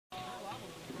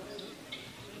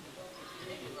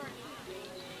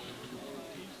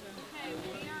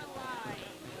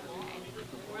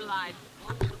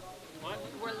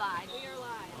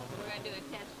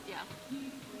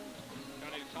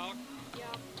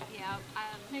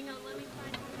Hang on, let me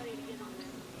find somebody to get on there.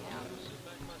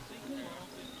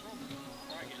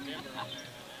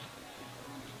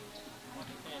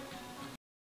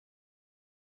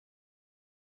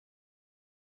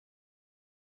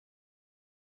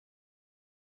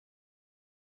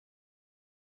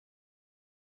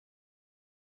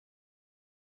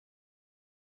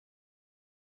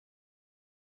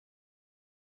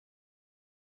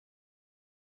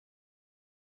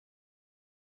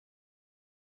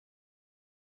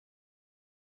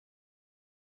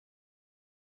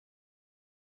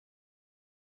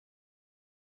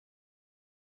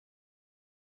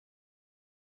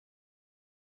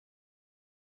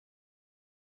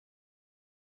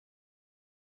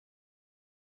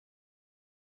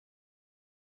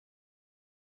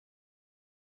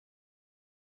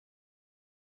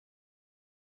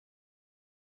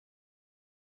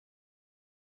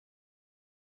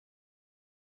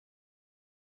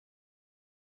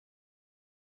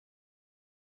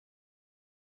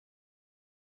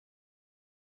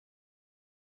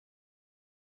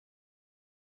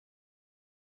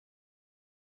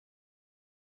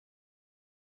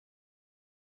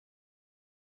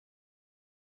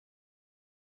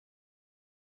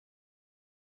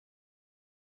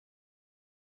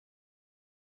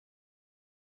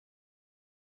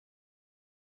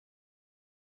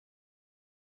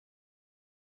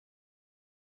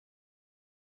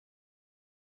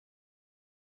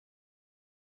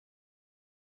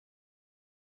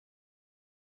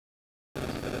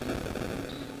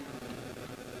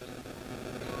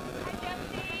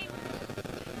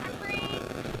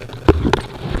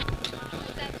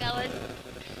 What's up, fellas?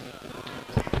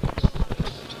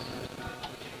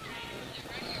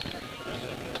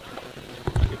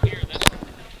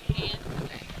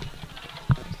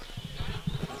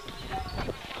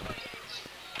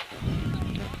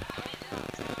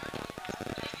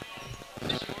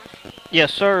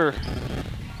 Yes, sir.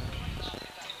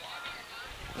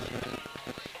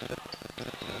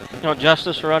 You want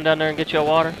Justice to run down there and get you a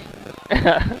water?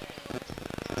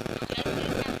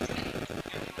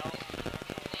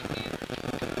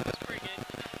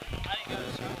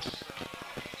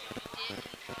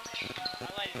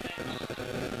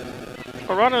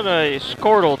 We're running a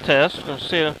Squirtle test to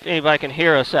see if anybody can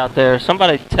hear us out there.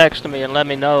 Somebody text me and let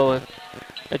me know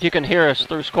if you can hear us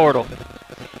through Squirtle.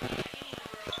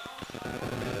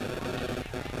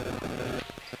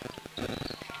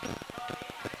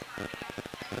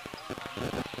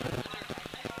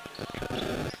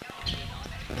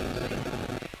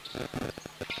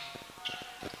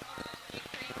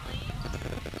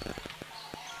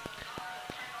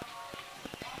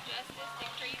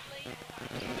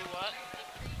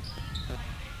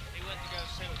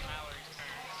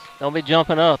 Don't be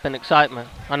jumping up in excitement.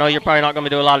 I know you're probably not going to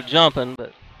do a lot of jumping,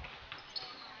 but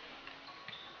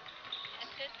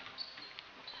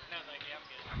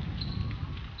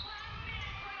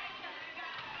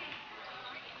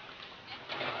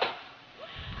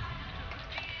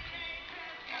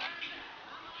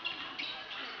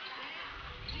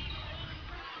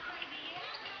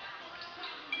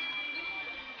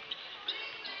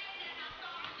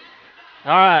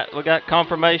all right, we got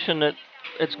confirmation that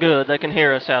it's good. They can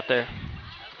hear us out there.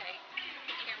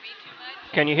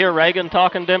 Can you hear Reagan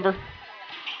talking, Denver?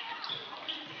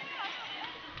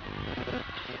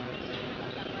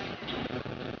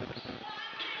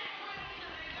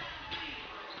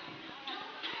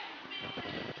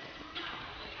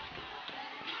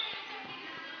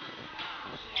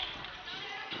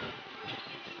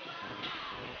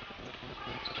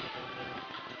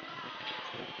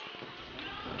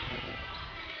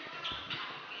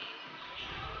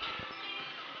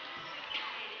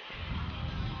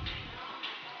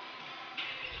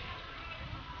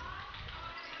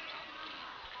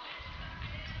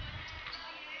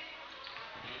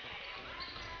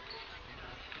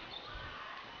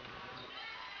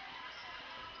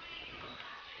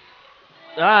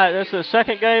 All right, this is the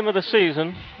second game of the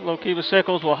season. Lookeba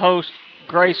Sickles will host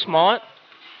Gracemont.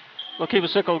 Lookeba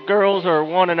Sickles girls are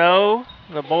 1-0.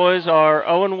 The boys are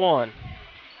 0-1.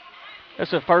 This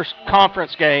is the first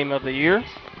conference game of the year.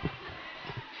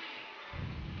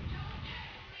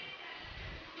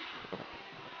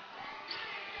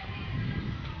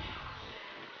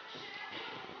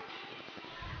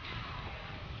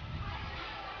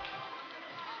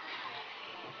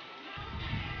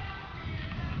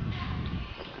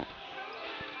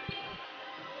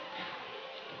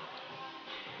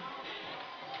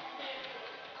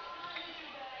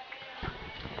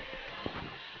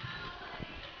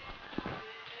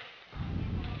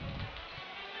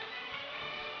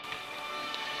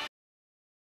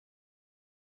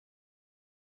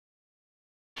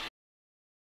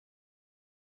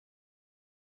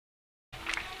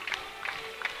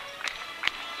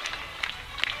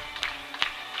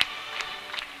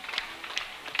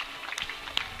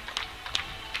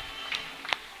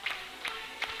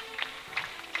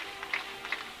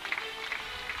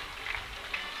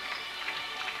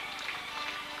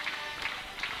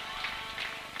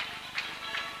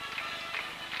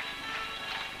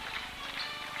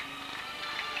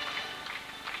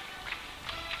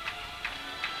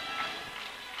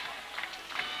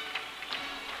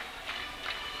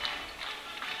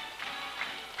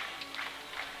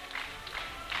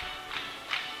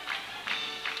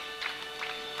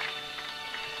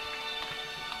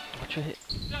 Watch your head.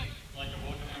 I'd like to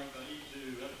welcome everybody to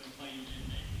Upton Plain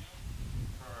Gymnasium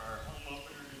for our home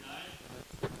opener tonight.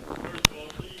 First of all,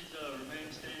 please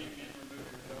remain standing and remove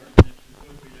your covers. And if you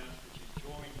would, we ask that you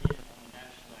join in on the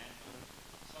national anthem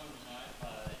sung tonight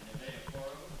by Nevaeh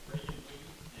Faro, Reagan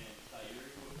Williams, and Tyre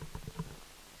Wood.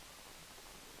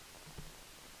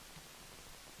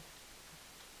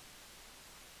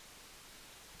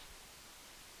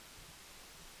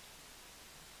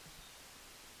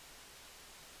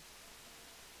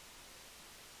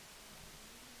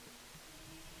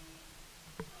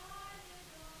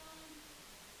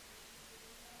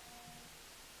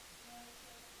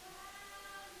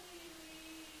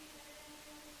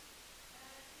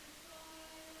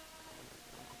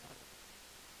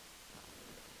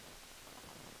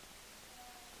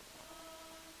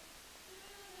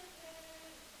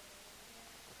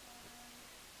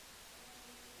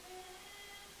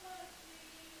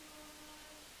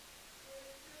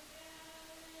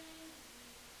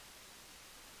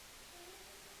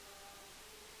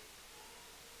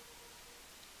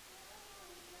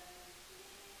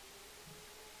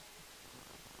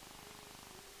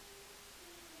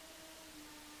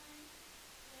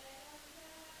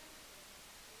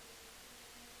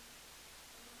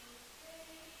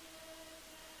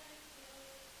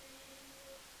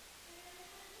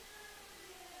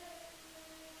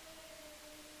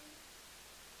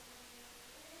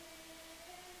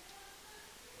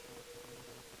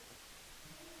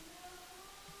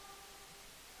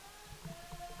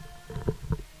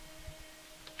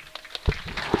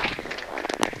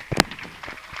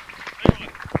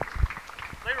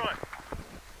 Leroy,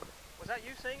 was that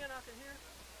you singing I can hear?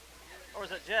 Or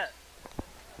was it Jet?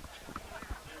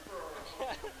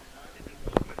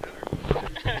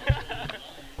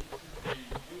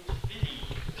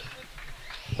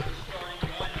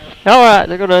 All right,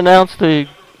 they're going to announce the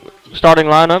starting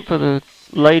lineup for the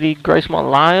Lady Gracemont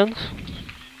Lions. Number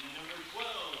 12,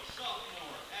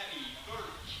 sophomore Abby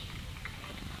Birch.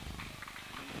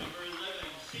 Number 11,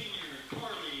 senior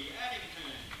Carly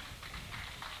Addington.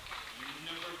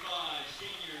 Number 5,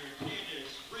 senior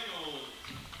Candace Reynolds.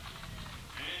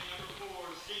 And number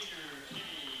 4, senior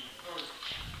Kenny Birch.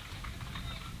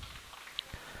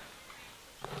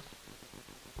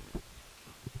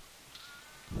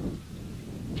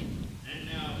 And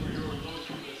now for your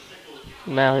Lookeba Sickles.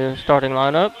 Now your starting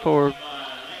lineup for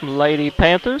Lady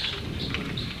Panthers.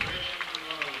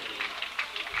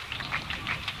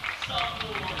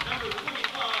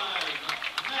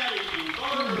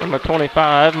 Number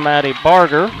 25, Maddie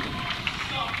Barger.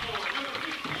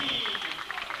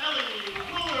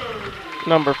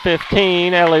 Number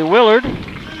 15, Ellie Willard.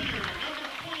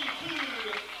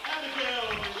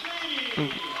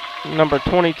 Number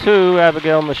 22,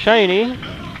 Abigail Mashaney.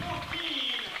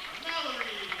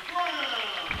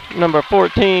 Number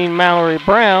 14, Mallory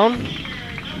Brown.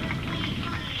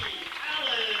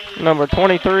 Number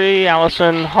 23,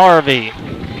 Allison Harvey.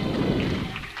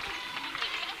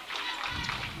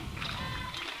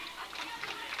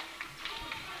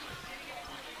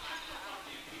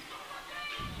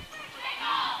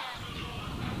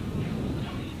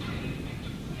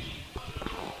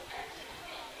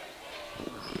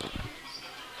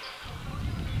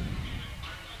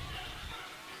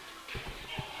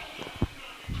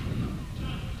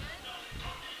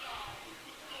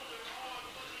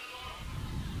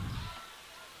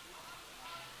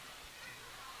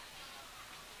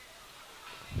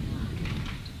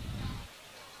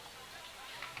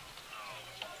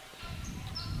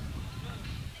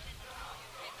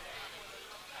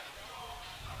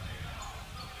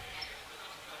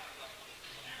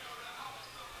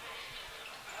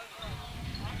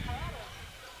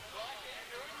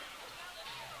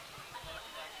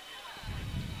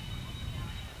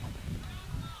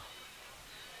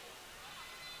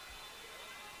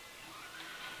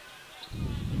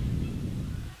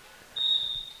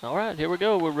 All right, here we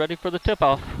go. We're ready for the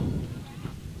tip-off.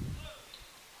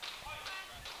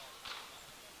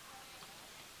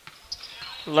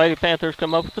 Lady Panthers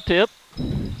come up with the tip.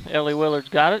 Ellie Willard's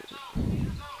got it.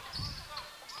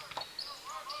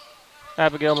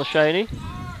 Abigail Mashaney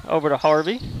over to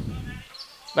Harvey.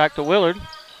 Back to Willard.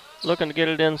 Looking to get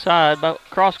it inside.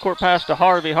 Cross-court pass to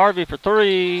Harvey. Harvey for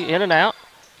three. In and out.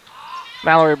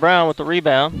 Mallory Brown with the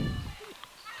rebound.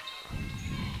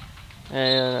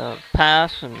 And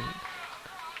pass and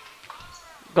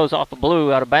goes off the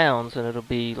blue out of bounds, and it'll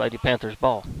be Lady Panthers'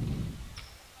 ball.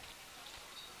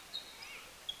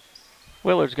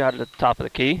 Willard's got it at the top of the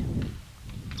key.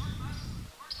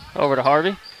 Over to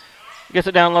Harvey. Gets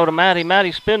it down low to Maddie.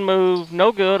 Maddie spin move,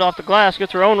 no good, off the glass.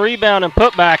 Gets her own rebound and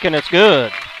put back, and it's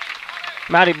good.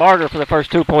 Maddie Barger for the first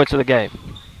 2 points of the game.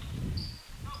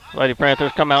 Lady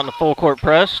Panthers come out in the full court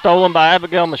press. Stolen by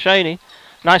Abigail Machaney.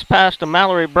 Nice pass to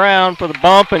Mallory Brown for the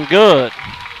bump and good.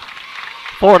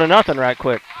 4-0 right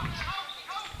quick.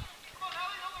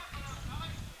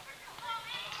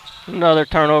 Another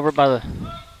turnover by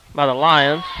the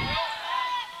Lions.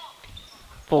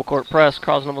 Full court press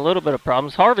causing them a little bit of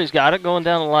problems. Harvey's got it going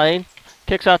down the lane.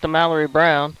 Kicks out to Mallory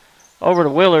Brown. Over to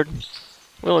Willard.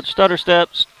 Willard stutter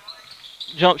steps.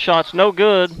 Jump shots no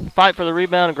good. Fight for the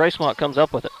rebound and Gracemont comes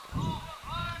up with it.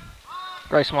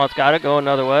 Gracemont's got it going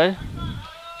another way.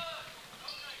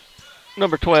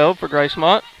 Number 12 for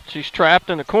Gracemont. She's trapped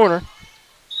in the corner.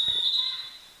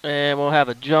 And we'll have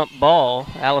a jump ball.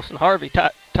 Allison Harvey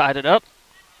tied it up.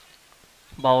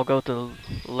 Ball will go to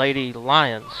Lady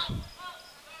Lions.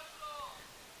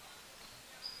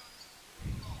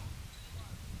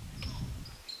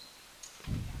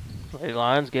 Lady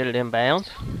Lions get it inbounds.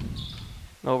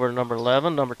 Over to number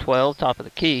 11, number 12, top of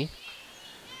the key.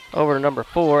 Over to number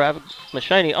 4.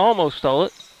 Machaney almost stole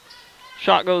it.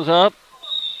 Shot goes up.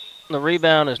 The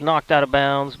rebound is knocked out of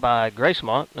bounds by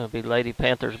Gracemont. It'll be Lady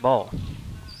Panthers' ball.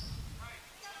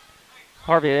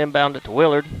 Harvey inbound it to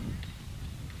Willard.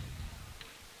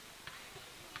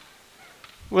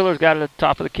 Willard's got it at the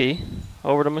top of the key.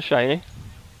 Over to Machaney.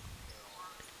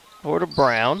 Over to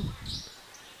Brown.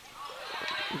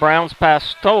 Brown's pass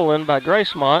stolen by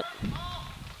Gracemont.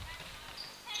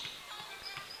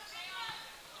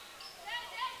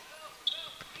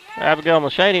 Abigail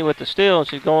Machaney with the steal, and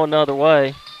she's going the other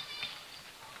way.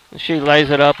 And she lays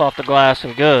it up off the glass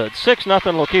and good. 6-0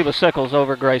 Lookeba Sickles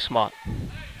over Gracemont.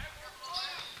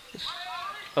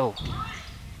 Oh.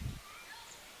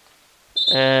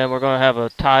 And we're going to have a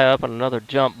tie-up and another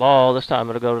jump ball. This time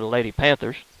it'll go to the Lady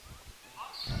Panthers.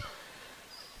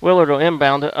 Willard will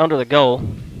inbound it under the goal.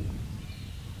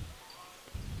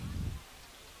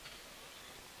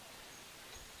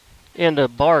 Into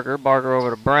Barger. Barger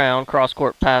over to Brown.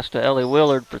 Cross-court pass to Ellie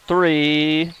Willard for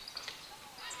 3.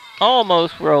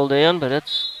 Almost rolled in, but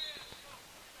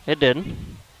it didn't.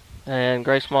 And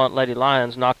Gracemont Lady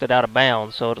Lions knocked it out of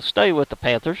bounds, so it'll stay with the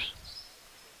Panthers.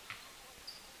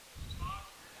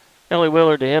 Ellie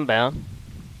Willard to inbound.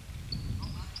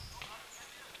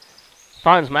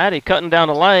 Finds Maddie cutting down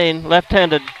the lane.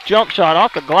 Left-handed jump shot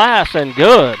off the glass and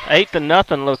good. 8-0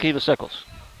 Lookeba Sickles.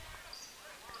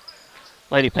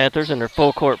 Lady Panthers in their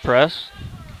full court press.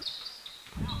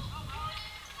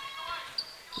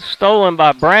 Stolen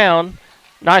by Brown.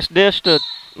 Nice dish to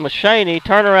Machaney.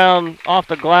 Turnaround off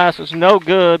the glass is no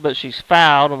good, but she's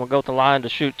fouled and will go to the line to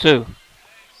shoot 2.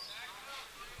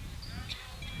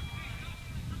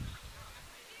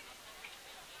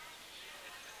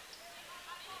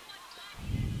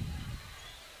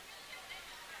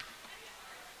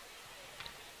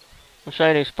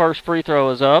 Machaney's first free throw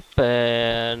is up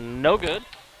and no good.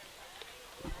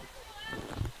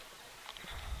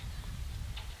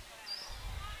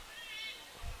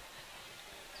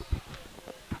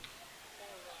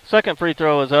 Second free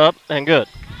throw is up and good.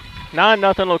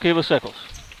 9-0 Lookeba Sickles.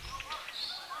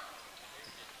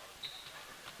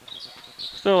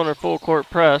 Still in their full court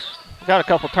press. Got a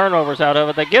couple turnovers out of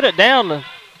it. They get it down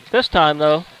this time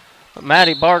though. But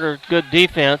Maddie Barger, good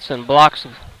defense and blocks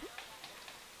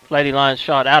Lady Lions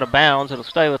shot out of bounds. It'll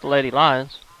stay with the Lady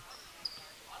Lions.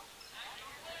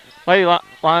 Lady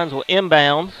Lions will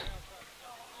inbound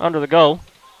under the goal.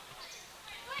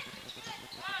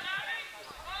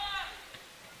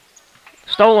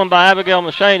 Stolen by Abigail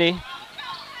Machaney.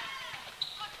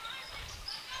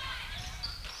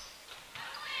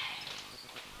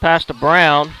 Pass to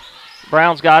Brown.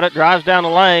 Brown's got it. Drives down the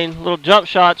lane. Little jump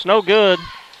shots. No good.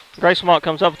 Gracemont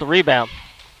comes up with the rebound.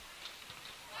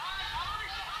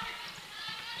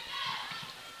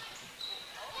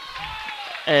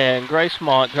 And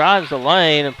Gracemont drives the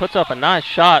lane and puts up a nice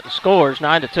shot and scores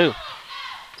 9-2.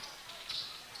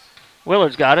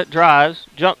 Willard's got it. Drives.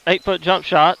 8-foot jump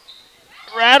shot.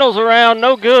 Rattles around,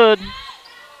 no good.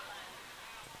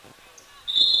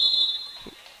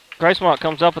 Gracemont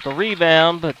comes up with the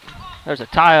rebound, but there's a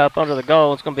tie-up under the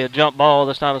goal. It's going to be a jump ball.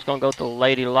 This time it's going to go to the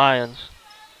Lady Lions.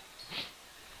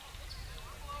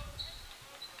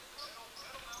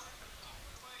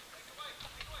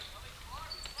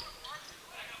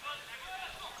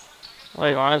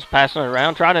 Lady Lions passing it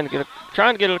around, trying to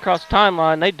get it across the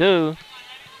timeline. They do.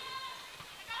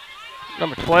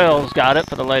 Number 12's got it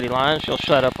for the Lady Lions. She'll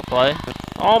shut up a play.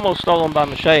 Almost stolen by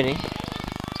Machaney.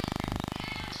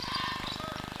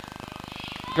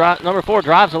 Number 4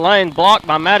 drives the lane, blocked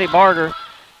by Maddie Barger.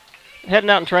 Heading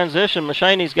out in transition,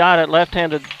 Machaney's got it.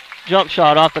 Left-handed jump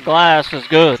shot off the glass is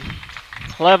good.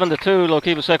 11-2,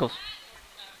 Lookeba Sickles.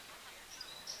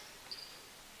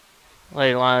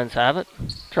 Lady Lions have it.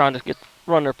 Trying to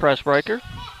run their press breaker.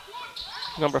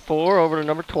 Number 4 over to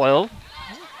number 12.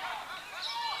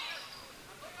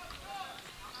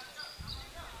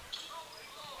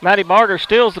 Maddie Barger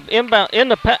steals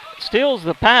the steals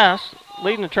the pass,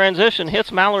 leading the transition,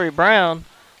 hits Mallory Brown.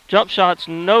 Jump shot's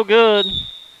no good.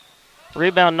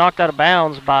 Rebound knocked out of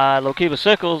bounds by Lookeba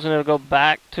Sickles, and it'll go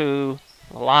back to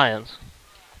the Lions.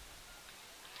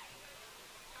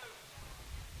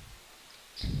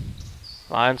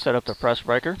 Lions set up their press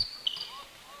breaker.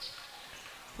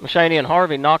 Machaney and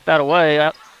Harvey knocked that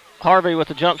away. Harvey with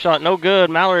the jump shot, no good.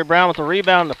 Mallory Brown with the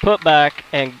rebound and the putback,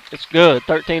 and it's good,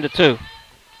 13-2.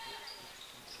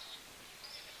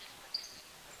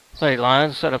 Lady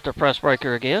Lions set up their press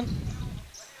breaker again.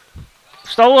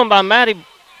 Stolen by Maddie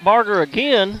Barger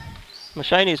again.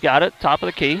 Machaney's got it, top of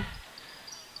the key.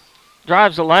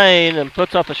 Drives the lane and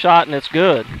puts up a shot, and it's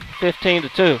good,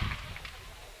 15-2.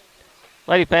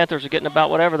 Lady Panthers are getting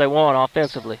about whatever they want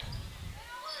offensively.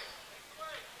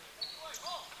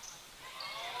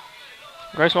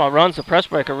 Gracemont runs the press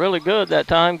breaker really good that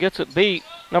time, gets it beat.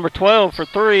 Number 12 for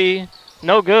 3,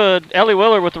 no good. Ellie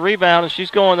Willard with the rebound, and she's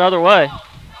going the other way.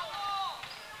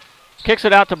 Kicks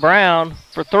it out to Brown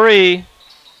for 3,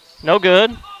 no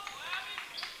good.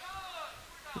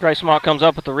 Gracemont comes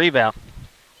up with the rebound.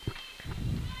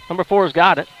 Number 4's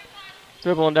got it.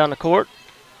 Dribbling down the court.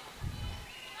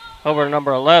 Over to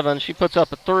number 11. She puts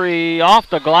up a 3 off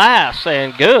the glass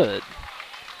and good.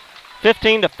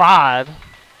 15-5.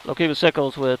 Lookeba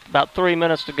Sickles with about 3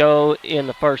 minutes to go in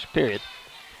the first period.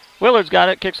 Willard's got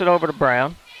it. Kicks it over to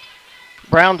Brown.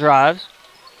 Brown drives.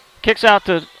 Kicks out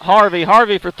to Harvey.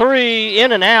 Harvey for 3.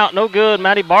 In and out. No good.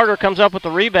 Maddie Barger comes up with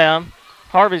the rebound.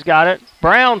 Harvey's got it.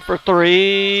 Brown for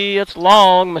 3. It's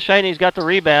long. Machaney's got the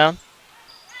rebound.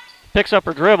 Picks up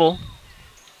her dribble.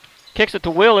 Kicks it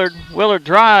to Willard. Willard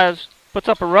drives. Puts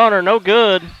up a runner. No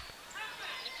good.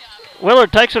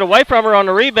 Willard takes it away from her on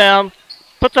the rebound.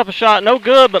 Puts up a shot. No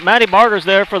good, but Maddie Barger's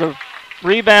there for the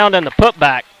rebound and the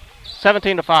putback.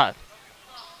 17-5.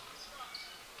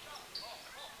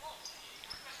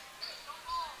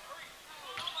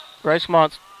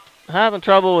 Gracemont's having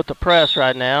trouble with the press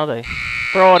right now. They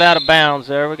throw it out of bounds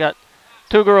there. We got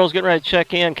 2 girls getting ready to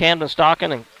check in. Camden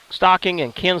Stocking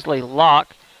and Kinsley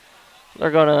Locke.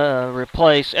 They're going to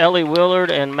replace Ellie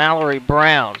Willard and Mallory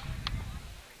Brown.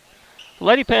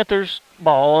 Lady Panthers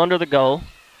ball under the goal.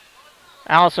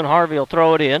 Allison Harvey will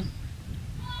throw it in.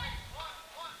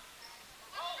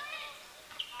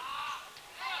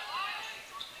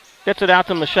 Gets it out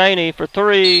to Machaney for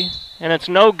 3, and it's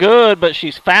no good, but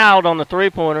she's fouled on the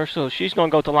three-pointer, so she's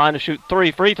going to go to the line to shoot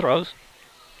 3 free throws.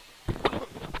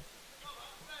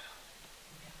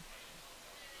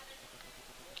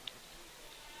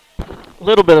 A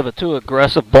little bit of a too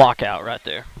aggressive block out right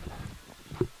there.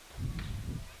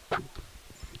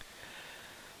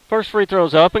 First free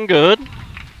throw's up and good.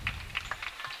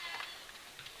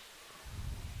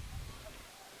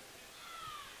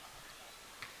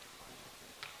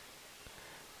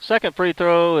 Second free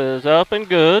throw is up and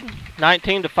good.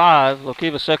 19-5,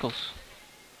 Lookeba Sickles.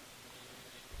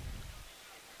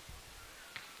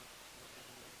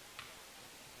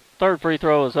 Third free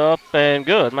throw is up and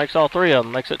good. Makes all 3 of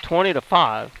them. Makes it 20-5.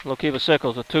 Lookeba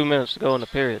Sickles with 2 minutes to go in the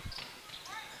period.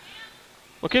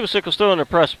 Lookeba Sickles still in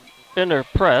their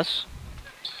press.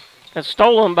 It's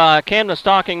stolen by Camden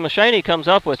Stocking. Machaney comes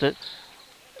up with it.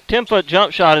 10-foot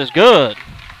jump shot is good.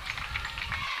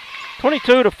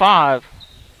 22-5.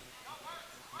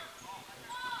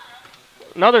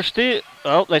 Another steal.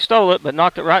 Oh, they stole it, but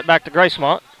knocked it right back to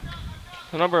Gracemont.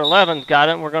 So number 11's got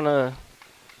it. We're going to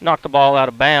knock the ball out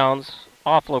of bounds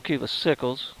off Lookeba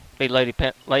Sickles. Be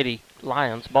Lady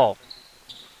Lions ball.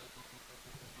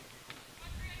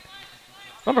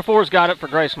 Number 4's got it for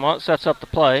Gracemont. Sets up the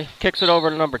play. Kicks it over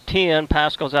to number 10.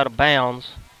 Pass goes out of bounds.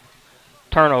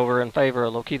 Turnover in favor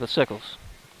of Lookeba Sickles.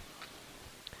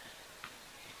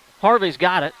 Harvey's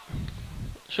got it.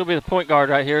 She'll be the point guard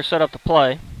right here. Set up the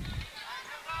play.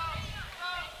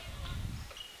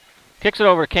 Kicks it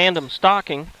over to Camden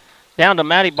Stocking. Down to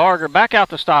Maddie Barger. Back out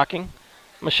to Stocking.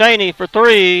 Machaney for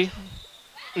 3.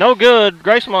 No good.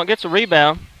 Gracemont gets a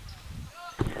rebound.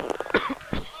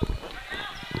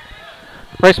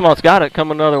 Gracemont's got it.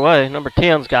 Coming the other way. Number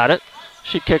 10's got it.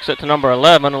 She kicks it to number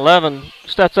 11. 11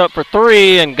 steps up for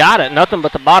 3 and got it. Nothing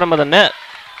but the bottom of the net.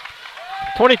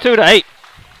 22-8.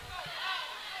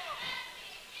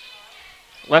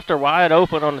 Left her wide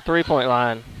open on the three-point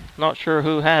line. Not sure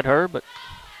who had her, but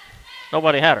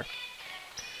nobody had her.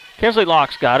 Kinsley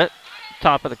Locke's got it.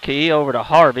 Top of the key. Over to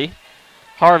Harvey.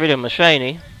 Harvey to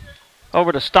Machaney.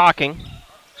 Over to Stocking.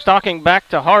 Stocking back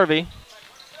to Harvey.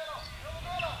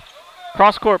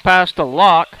 Cross-court pass to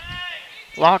Locke.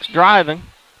 Locke's driving.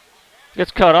 Gets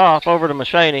cut off over to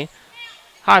Machaney.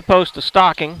 High post to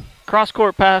Stocking.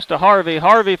 Cross-court pass to Harvey.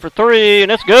 Harvey for three,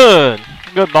 and it's good.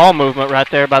 Good ball movement right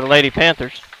there by the Lady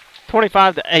Panthers.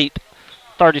 25-8.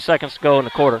 30 seconds to go in the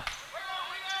quarter.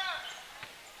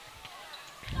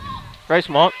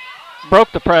 Gracemont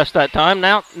broke the press that time.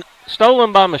 Now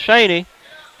stolen by Machaney.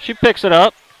 She picks it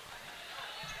up.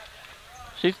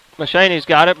 Machaney's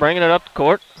got it, bringing it up the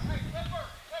court.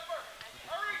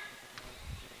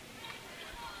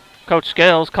 Coach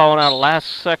Scales calling out a last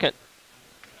second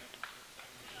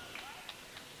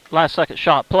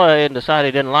shot play and decided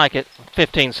he didn't like it.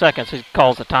 15 seconds, he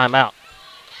calls the timeout.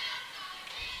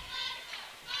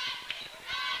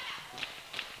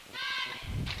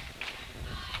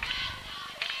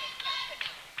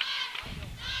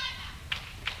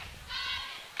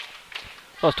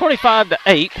 So it's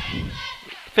 25-8.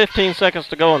 15 seconds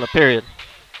to go in the period.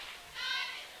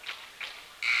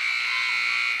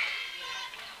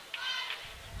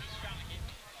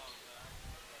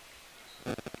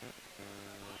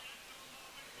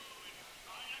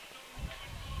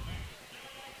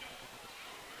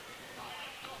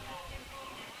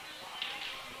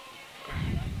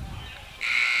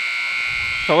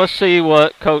 So let's see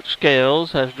what Coach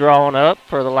Scales has drawn up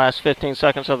for the last 15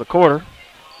 seconds of the quarter.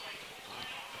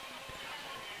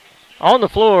 On the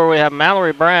floor, we have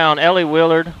Mallory Brown, Ellie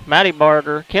Willard, Maddie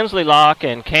Barger, Kinsley Locke,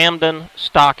 and Camden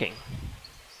Stocking.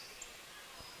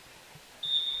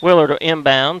 Willard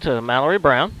inbound to Mallory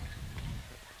Brown.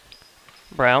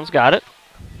 Brown's got it.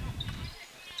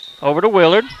 Over to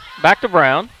Willard. Back to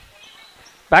Brown.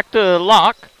 Back to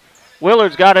Locke.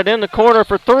 Willard's got it in the corner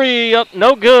for three. Up,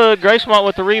 no good. Gracemont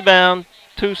with the rebound.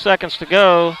 2 seconds to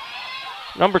go.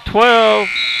 Number 12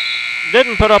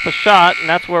 didn't put up a shot, and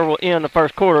that's where we'll end the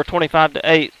first quarter.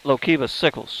 25-8, Lookeba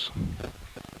Sickles.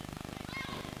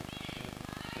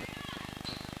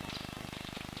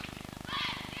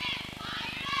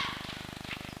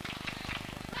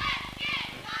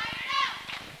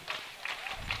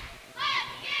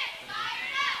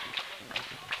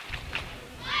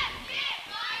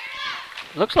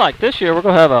 Looks like this year we're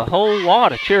going to have a whole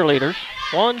lot of cheerleaders.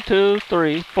 1, 2,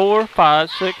 3, 4, 5,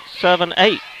 6, 7,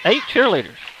 8. 8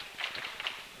 cheerleaders.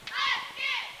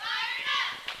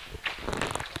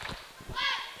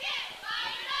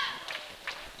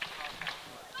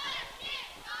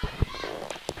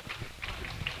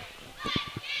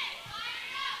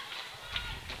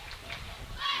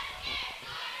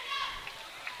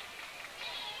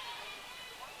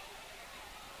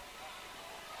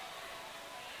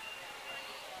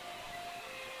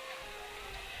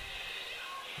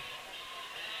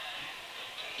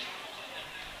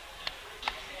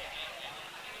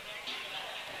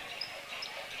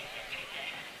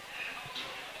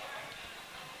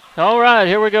 All right,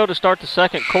 here we go to start the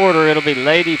second quarter. It'll be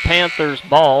Lady Panthers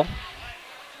ball.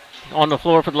 On the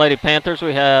floor for the Lady Panthers,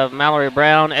 we have Mallory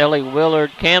Brown, Ellie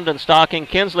Willard, Camden Stocking,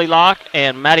 Kinsley Locke,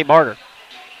 and Maddie Barger.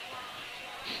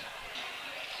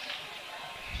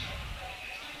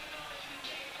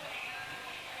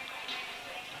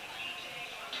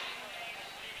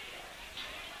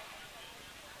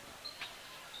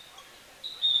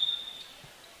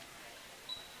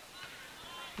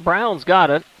 Brown's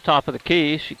got it, top of the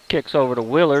key. She kicks over to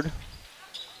Willard.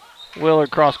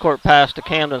 Willard cross-court pass to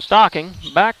Camden Stocking.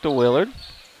 Back to Willard.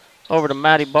 Over to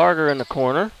Maddie Barger in the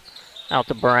corner. Out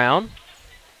to Brown.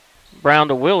 Brown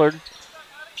to Willard.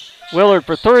 Willard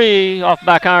for three. Off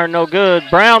back iron, no good.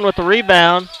 Brown with the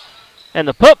rebound. And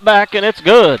the putback, and it's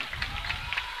good.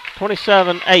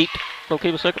 27-8,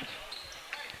 Lookeba Sickles.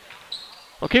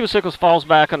 Lookeba Sickles falls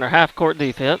back on their half-court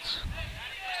defense.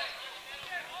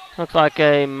 Looks like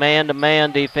a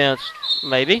man-to-man defense,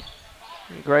 maybe.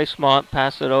 Gracemont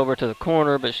passed it over to the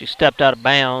corner, but she stepped out of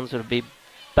bounds. It'll be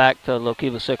back to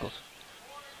Lookeba Sickles.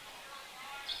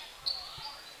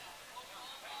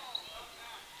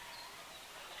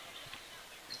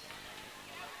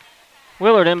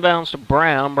 Willard inbounds to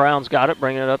Brown. Brown's got it,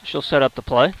 bringing it up. She'll set up the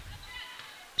play.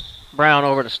 Brown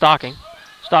over to Stocking.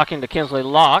 Stocking to Kinsley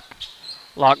Locke.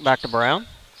 Locke back to Brown.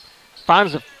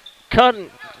 Finds a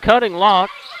cutting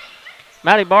Locke.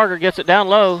 Maddie Barger gets it down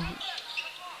low.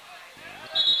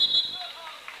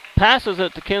 Passes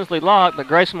it to Kinsley Locke, but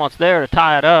Gracemont's there to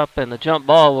tie it up, and the jump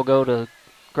ball will go to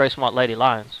Gracemont Lady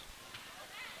Lions.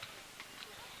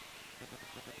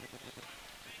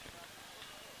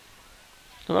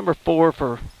 So number 4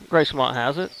 for Gracemont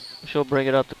has it. She'll bring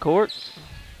it up the court.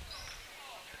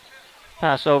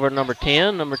 Pass over to number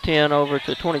 10. Number 10 over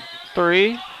to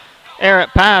 23.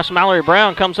 Errant pass. Mallory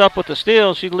Brown comes up with the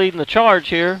steal. She's leading the charge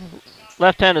here.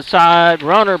 Left-handed side.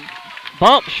 Runner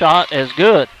bump shot is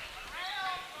good.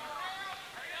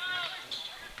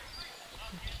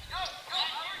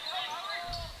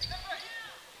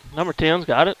 Number 10's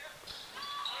got it.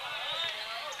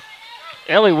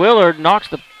 Ellie Willard knocks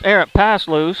the errant pass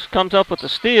loose, comes up with the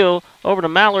steal over to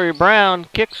Mallory Brown,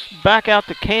 kicks back out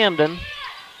to Camden.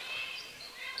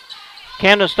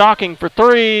 Camden Stocking for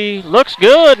three. Looks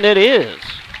good, and it is.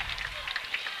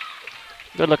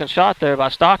 Good looking shot there by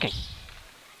Stocking.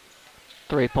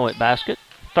 3-point basket,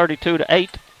 32-8.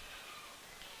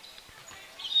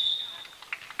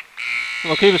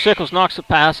 Lookeba Sickles knocks the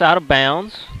pass out of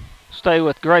bounds. Stay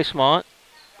with Gracemont.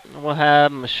 We'll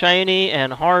have Mashaney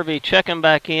and Harvey checking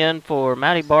back in for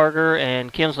Maddie Barger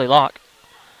and Kinsley Locke.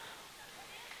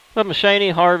 But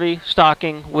Mashaney, Harvey,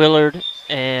 Stocking, Willard,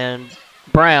 and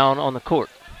Brown on the court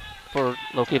for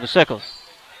Lookeba Sickles.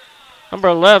 Number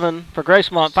 11 for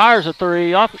Gracemont fires a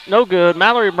three. Off, no good.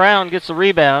 Mallory Brown gets the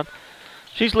rebound.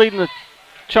 She's leading the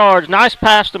charge. Nice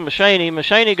pass to Mashaney.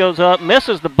 Mashaney goes up,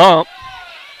 misses the bump.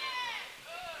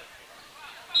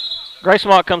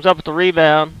 Gracemont comes up with the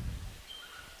rebound.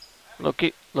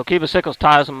 Lookeba Sickles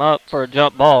ties him up for a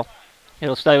jump ball.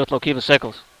 It'll stay with Lookeba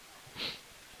Sickles.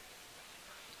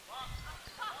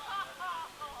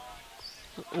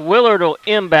 Willard will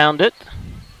inbound it.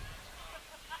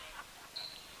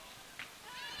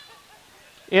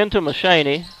 Into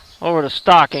Mashaney. Over to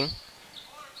Stocking.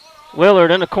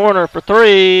 Willard in the corner for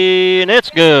three, and it's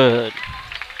good.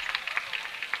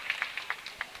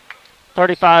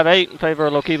 35-8 in favor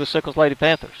of Lookeba Sickles Lady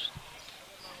Panthers.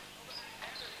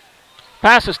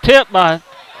 Pass is tipped by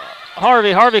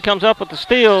Harvey. Harvey comes up with the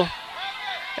steal.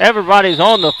 Everybody's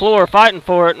on the floor fighting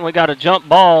for it, and we got a jump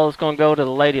ball. It's going to go to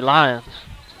the Lady Lions.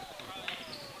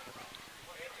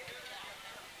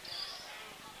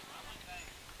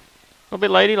 It'll be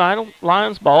Lady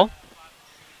Lions ball.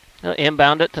 They'll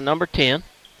inbound it to number 10.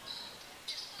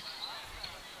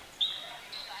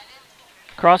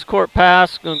 Cross-court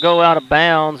pass going to go out of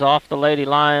bounds off the Lady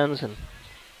Lions and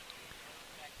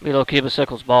be Lookeba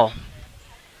Sickles ball.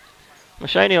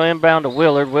 Mashaney will inbound to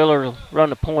Willard. Willard will run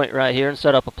the point right here and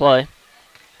set up a play.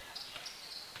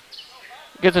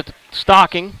 Gets it to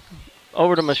Stocking.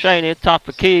 Over to Mashaney. Top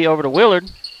of the key. Over to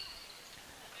Willard.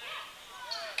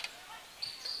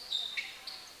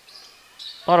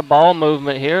 A lot of ball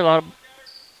movement here. A lot of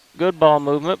good ball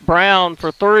movement. Brown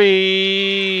for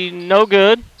three. No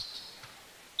good.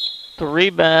 The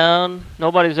rebound.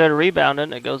 Nobody's there to rebound it.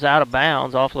 And it goes out of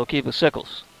bounds off Lookeba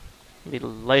Sickles. It'll be the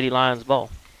Lady Lions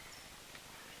ball.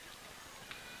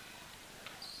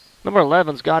 Number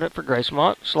 11's got it for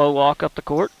Gracemont. Slow walk up the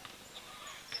court.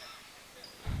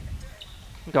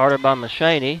 Guarded by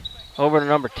Mashaney. Over to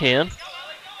number 10.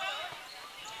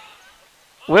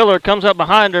 Willard comes up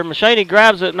behind her. Mashaney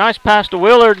grabs it. Nice pass to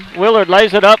Willard. Willard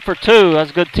lays it up for two.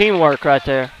 That's good teamwork right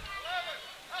there.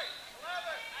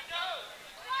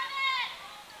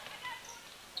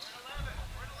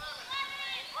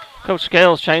 Coach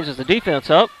Scales changes the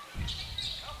defense up.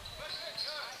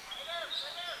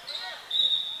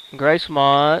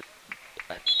 Gracemont,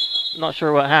 not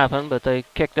sure what happened, but they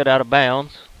kicked it out of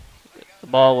bounds. The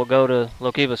ball will go to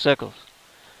Lookeba Sickles.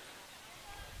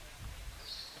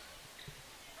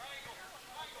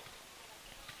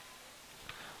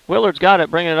 Willard's got it,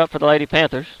 bringing it up for the Lady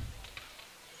Panthers.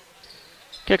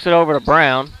 Kicks it over to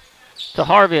Brown. To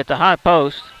Harvey at the high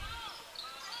post.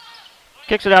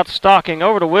 Kicks it out to Stocking.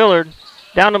 Over to Willard.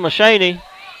 Down to Mashaney.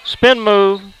 Spin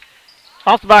move.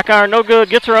 Off the back iron, no good.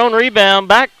 Gets her own rebound.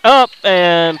 Back up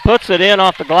and puts it in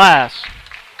off the glass.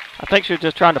 I think she was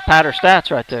just trying to pad her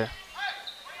stats right there.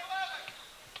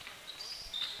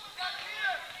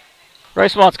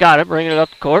 Gracemont's got it, bringing it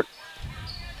up the court.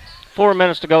 4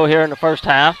 minutes to go here in the first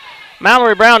half.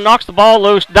 Mallory Brown knocks the ball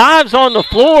loose. Dives on the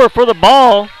floor for the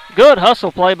ball. Good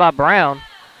hustle play by Brown.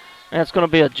 And it's going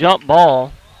to be a jump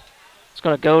ball. It's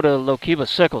going to go to Lookeba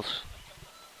Sickles.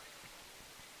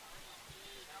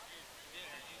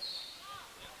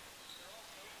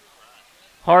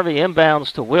 Harvey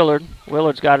inbounds to Willard.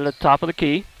 Willard's got it at the top of the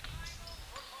key.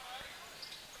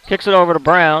 Kicks it over to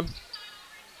Brown.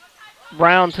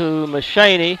 Brown to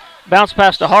Mashaney. Bounce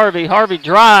pass to Harvey. Harvey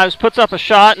drives, puts up a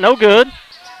shot. No good.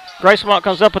 Gracemont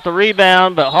comes up with the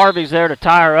rebound, but Harvey's there to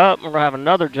tie her up. We're going to have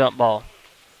another jump ball.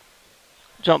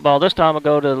 Jump ball. This time will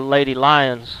go to the Lady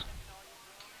Lions.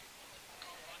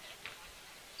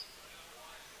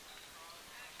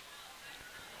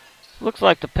 Looks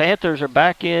like the Panthers are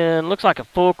back in. Looks like a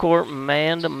full court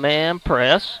man-to-man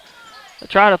press. They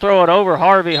try to throw it over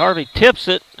Harvey. Harvey tips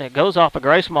it. It goes off of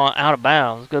Gracemont out of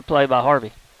bounds. Good play by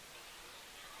Harvey.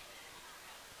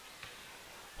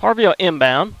 Harvey will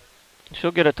inbound. She'll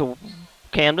get it to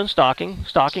Camden Stocking.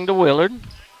 Stocking to Willard.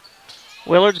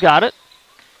 Willard's got it.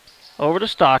 Over to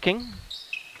Stocking.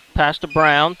 Pass to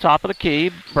Brown, top of the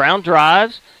key. Brown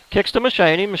drives. Kicks to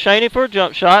Machaney. Machaney for a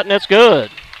jump shot, and it's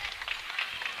good.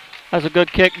 That's a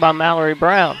good kick by Mallory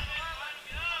Brown.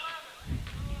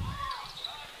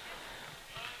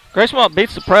 Gracemont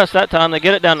beats the press that time. They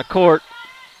get it down the court.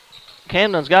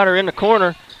 Camden's got her in the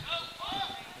corner.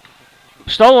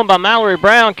 Stolen by Mallory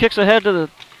Brown. Kicks ahead to the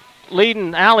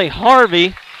leading Allie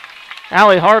Harvey.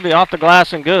 Allie Harvey off the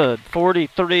glass and good.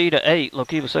 43-8,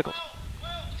 Lookeba Sickles.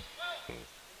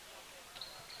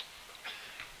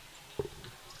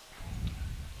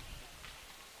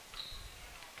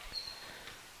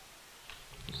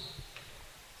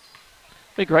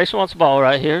 Big Grayson wants the ball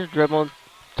right here. Dribbling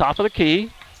top of the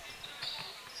key.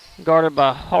 Guarded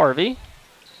by Harvey.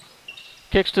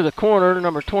 Kicks to the corner to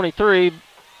number 23.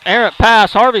 Errant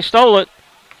pass. Harvey stole it.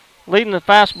 Leading the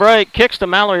fast break. Kicks to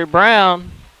Mallory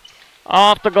Brown.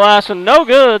 Off the glass and no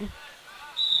good.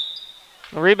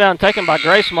 The rebound taken by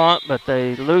Gracemont, but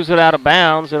they lose it out of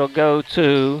bounds. It'll go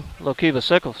to Lookeba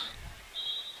Sickles.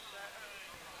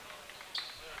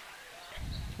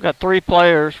 We've got 3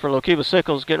 players for Lookeba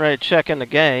Sickles getting ready to check in the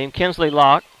game. Kinsley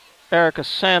Locke, Erica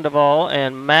Sandoval,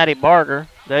 and Maddie Barger.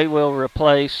 They will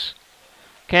replace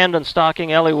Camden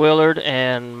Stocking, Ellie Willard,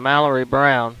 and Mallory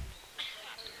Brown.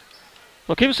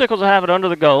 Lookeba Sickles will have it under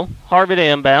the goal. Harvey to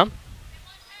inbound.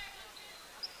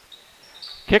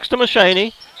 Kicks to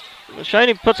Machaney.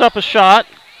 Machaney puts up a shot.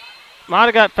 Might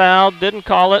have got fouled. Didn't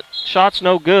call it. Shot's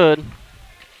no good.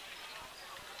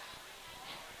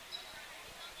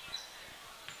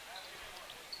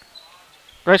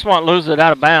 Gracemont loses it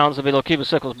out of bounds. It'll be Lookeba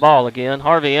Sickles' ball again.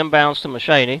 Harvey inbounds to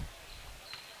Machaney.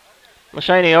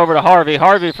 Machaney over to Harvey.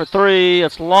 Harvey for 3.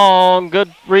 It's long.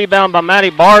 Good rebound by Maddie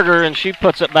Barger, and she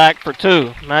puts it back for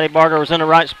 2. Maddie Barger was in the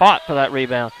right spot for that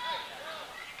rebound.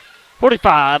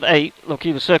 45-8,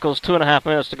 Lookeba Sickles, 2.5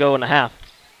 minutes to go in the half.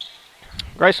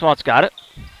 Gracemont's got it.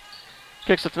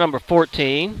 Kicks it to number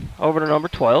 14, over to number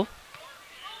 12.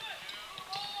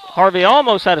 Harvey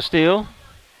almost had a steal.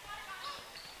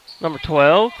 Number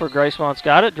 12 for Gracemont's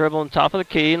got it, dribbling top of the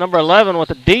key. Number 11 with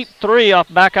a deep 3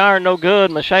 off back iron, no good.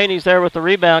 Machaney's there with the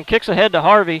rebound, kicks ahead to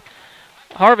Harvey.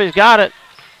 Harvey's got it.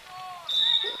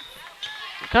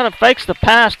 Kind of fakes the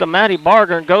pass to Maddie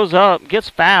Barger and goes up, gets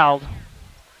fouled.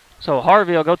 So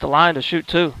Harvey will go to the line to shoot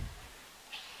 2.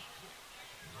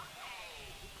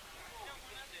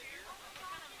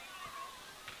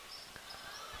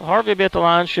 Harvey will be at the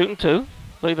line shooting 2.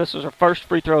 I believe this is her first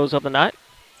free throws of the night.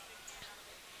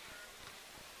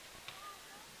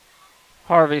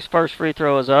 Harvey's first free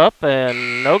throw is up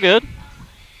and no good.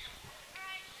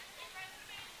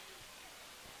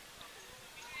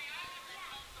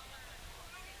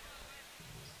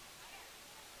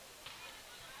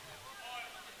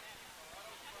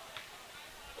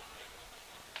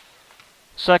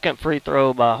 Second free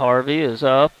throw by Harvey is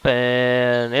up,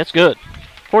 and it's good.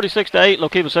 46-8,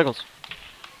 Lookeba Sickles.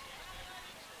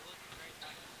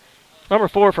 Number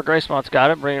 4 for Gracemont's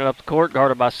got it, bringing it up the court,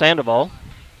 guarded by Sandoval.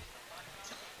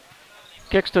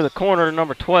 Kicks to the corner to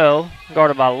number 12,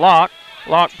 guarded by Locke.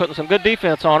 Locke putting some good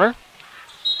defense on her.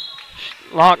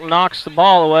 Locke knocks the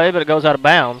ball away, but it goes out of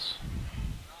bounds.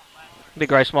 Be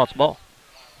Gracemont's ball.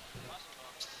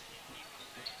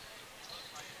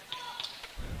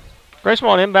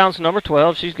 Gracemont inbounds to number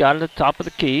 12. She's got it at the top of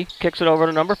the key. Kicks it over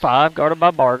to number 5, guarded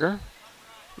by Barger.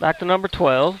 Back to number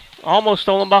 12. Almost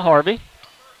stolen by Harvey.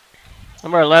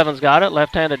 Number 11's got it.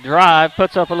 Left-handed drive.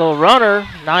 Puts up a little runner.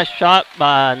 Nice shot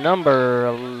by number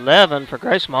 11 for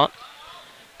Gracemont.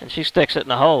 And she sticks it in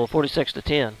the hole,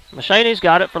 46-10. Machaney's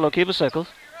got it for Lookeba Sickles.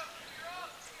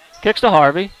 Kicks to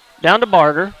Harvey. Down to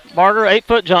Barger. Barger,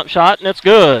 8-foot jump shot, and it's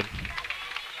good.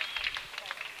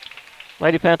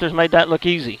 Lady Panthers made that look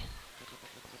easy.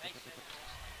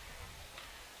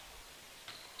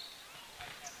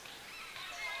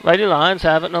 Lady Lions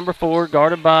have it, number 4,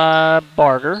 guarded by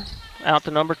Barger. Out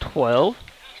to number 12.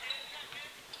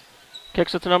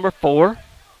 Kicks it to number 4.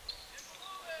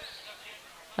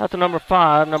 Out to number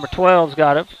 5. Number 12's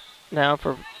got it now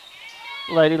for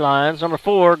Lady Lions. Number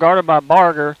 4, guarded by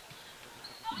Barger.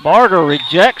 Barger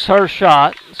rejects her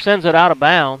shot, sends it out of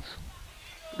bounds.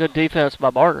 Good defense by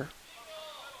Barger.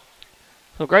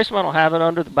 So Gracemont will have it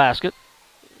under the basket.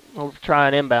 We'll try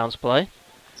an inbounds play.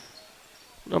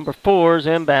 Number 4 is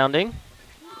inbounding.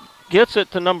 Gets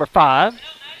it to number 5.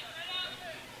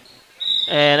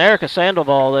 And Erica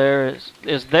Sandoval there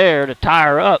is there to tie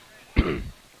her up.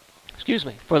 Excuse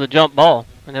me, for the jump ball.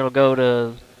 And it'll go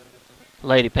to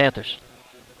Lady Panthers.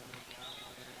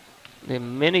 The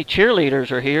mini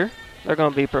cheerleaders are here. They're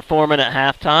going to be performing at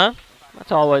halftime.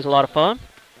 That's always a lot of fun.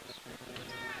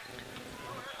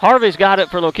 Harvey's got it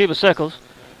for Lookeba Sickles.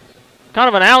 Kind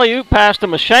of an alley-oop pass to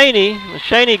Machaney.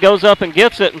 Machaney goes up and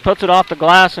gets it and puts it off the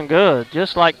glass and good,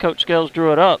 just like Coach Scales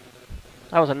drew it up.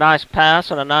 That was a nice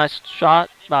pass and a nice shot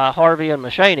by Harvey and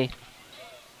Machaney.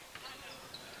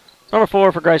 Number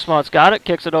 4 for Gracemont's got it.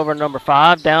 Kicks it over to number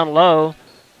 5, down low.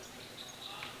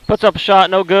 Puts up a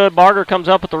shot, no good. Barger comes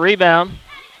up with the rebound.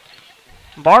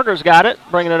 Barger's got it,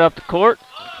 bringing it up the court.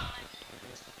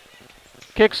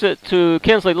 Kicks it to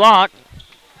Kinsley Locke.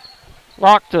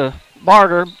 Locke to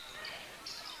Barger.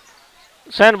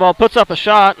 Sandoval puts up a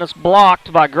shot, and it's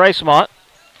blocked by Gracemont.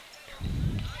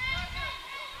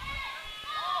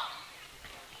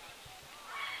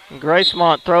 And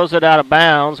Gracemont throws it out of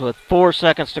bounds with 4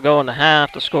 seconds to go in the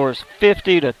half. The score is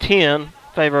 50-10 in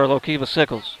favor of Lookeba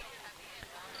Sickles.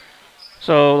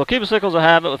 So Lookeba Sickles will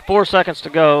have it with 4 seconds to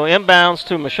go. Inbounds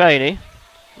to Machaney.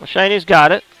 Machaney's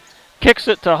got it. Kicks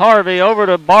it to Harvey, over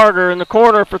to Barger in the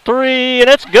corner for 3, and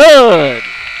it's good.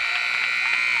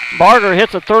 Barger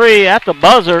hits a 3 at the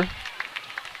buzzer,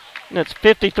 and it's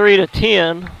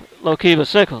 53-10, Lookeba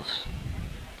Sickles.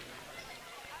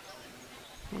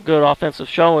 Good offensive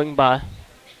showing by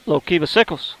Lookeba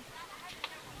Sickles.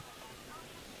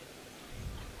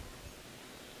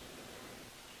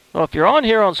 Well, if you're on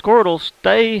here on Squirtle,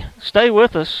 stay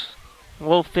with us.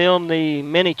 We'll film the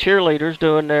mini cheerleaders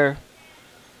doing their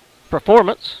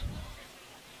performance,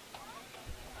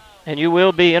 and you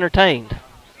will be entertained.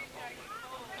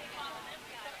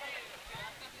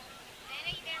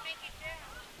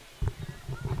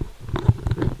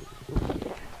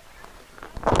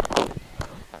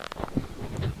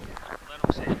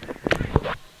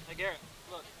 Hey Garrett,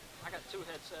 look, I got 2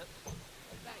 headsets.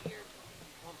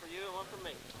 One for you and one for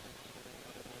me.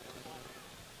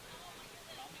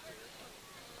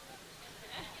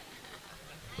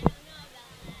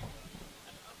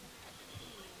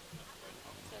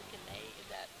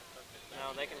 No,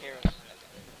 they can hear us.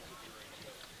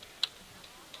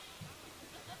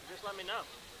 Just let me know.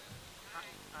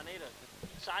 I need a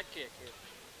sidekick here.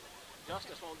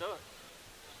 Justice won't do it.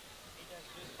 He does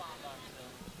just fine by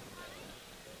himself.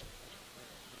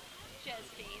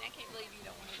 Justine, I can't believe you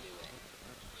don't want to do it.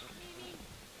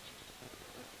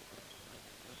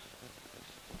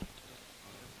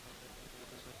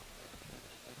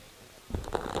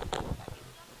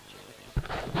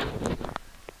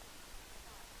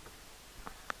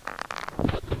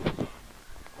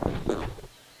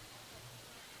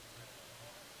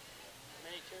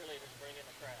 Many cheerleaders bring in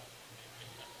the crowd.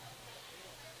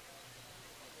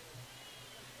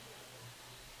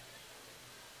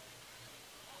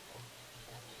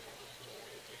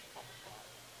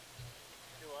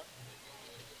 Do what?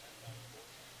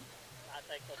 I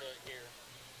think they'll do it here.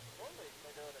 Normally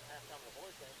they do it at halftime of the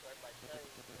boys' game so everybody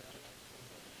stays.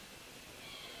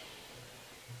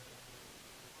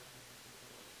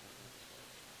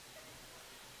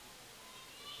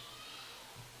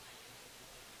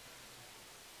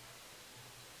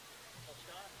 So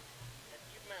Scott,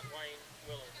 you've met Wayne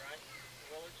Willard, right?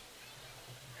 Willards?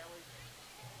 Ellie's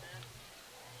dad?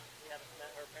 You haven't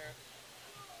met her parents?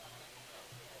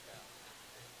 Okay.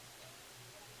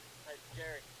 Hey,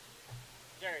 Jerry,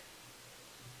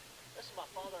 this is my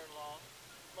father-in-law,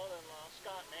 mother-in-law,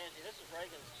 Scott and Angie. This is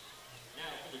Reagan's.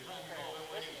 Now, for the time call I'm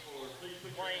This waiting is for, please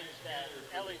put your Wayne's hands dad.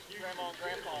 together. Ellie's grandma and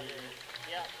grandpa here.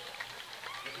 Yeah.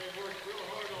 But they worked real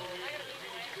hard on this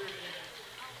mini cheerleading.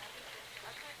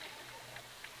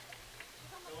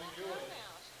 So enjoy it.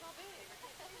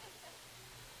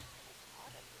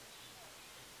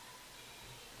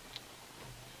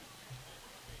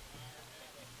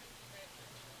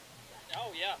 Oh,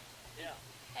 yeah. Yeah.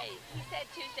 Hey, he said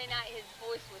Tuesday night his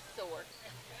voice was sore.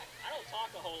 I don't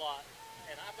talk a whole lot,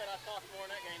 and I bet I talked more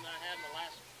in that game than I had in the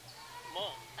last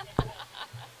month.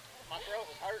 My throat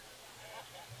was hurting.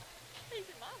 He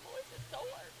said, my voice is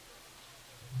sore.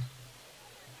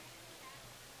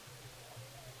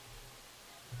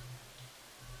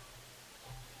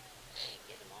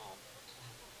 Get them all.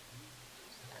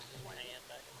 Just one hand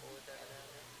back and forth every now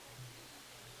and then.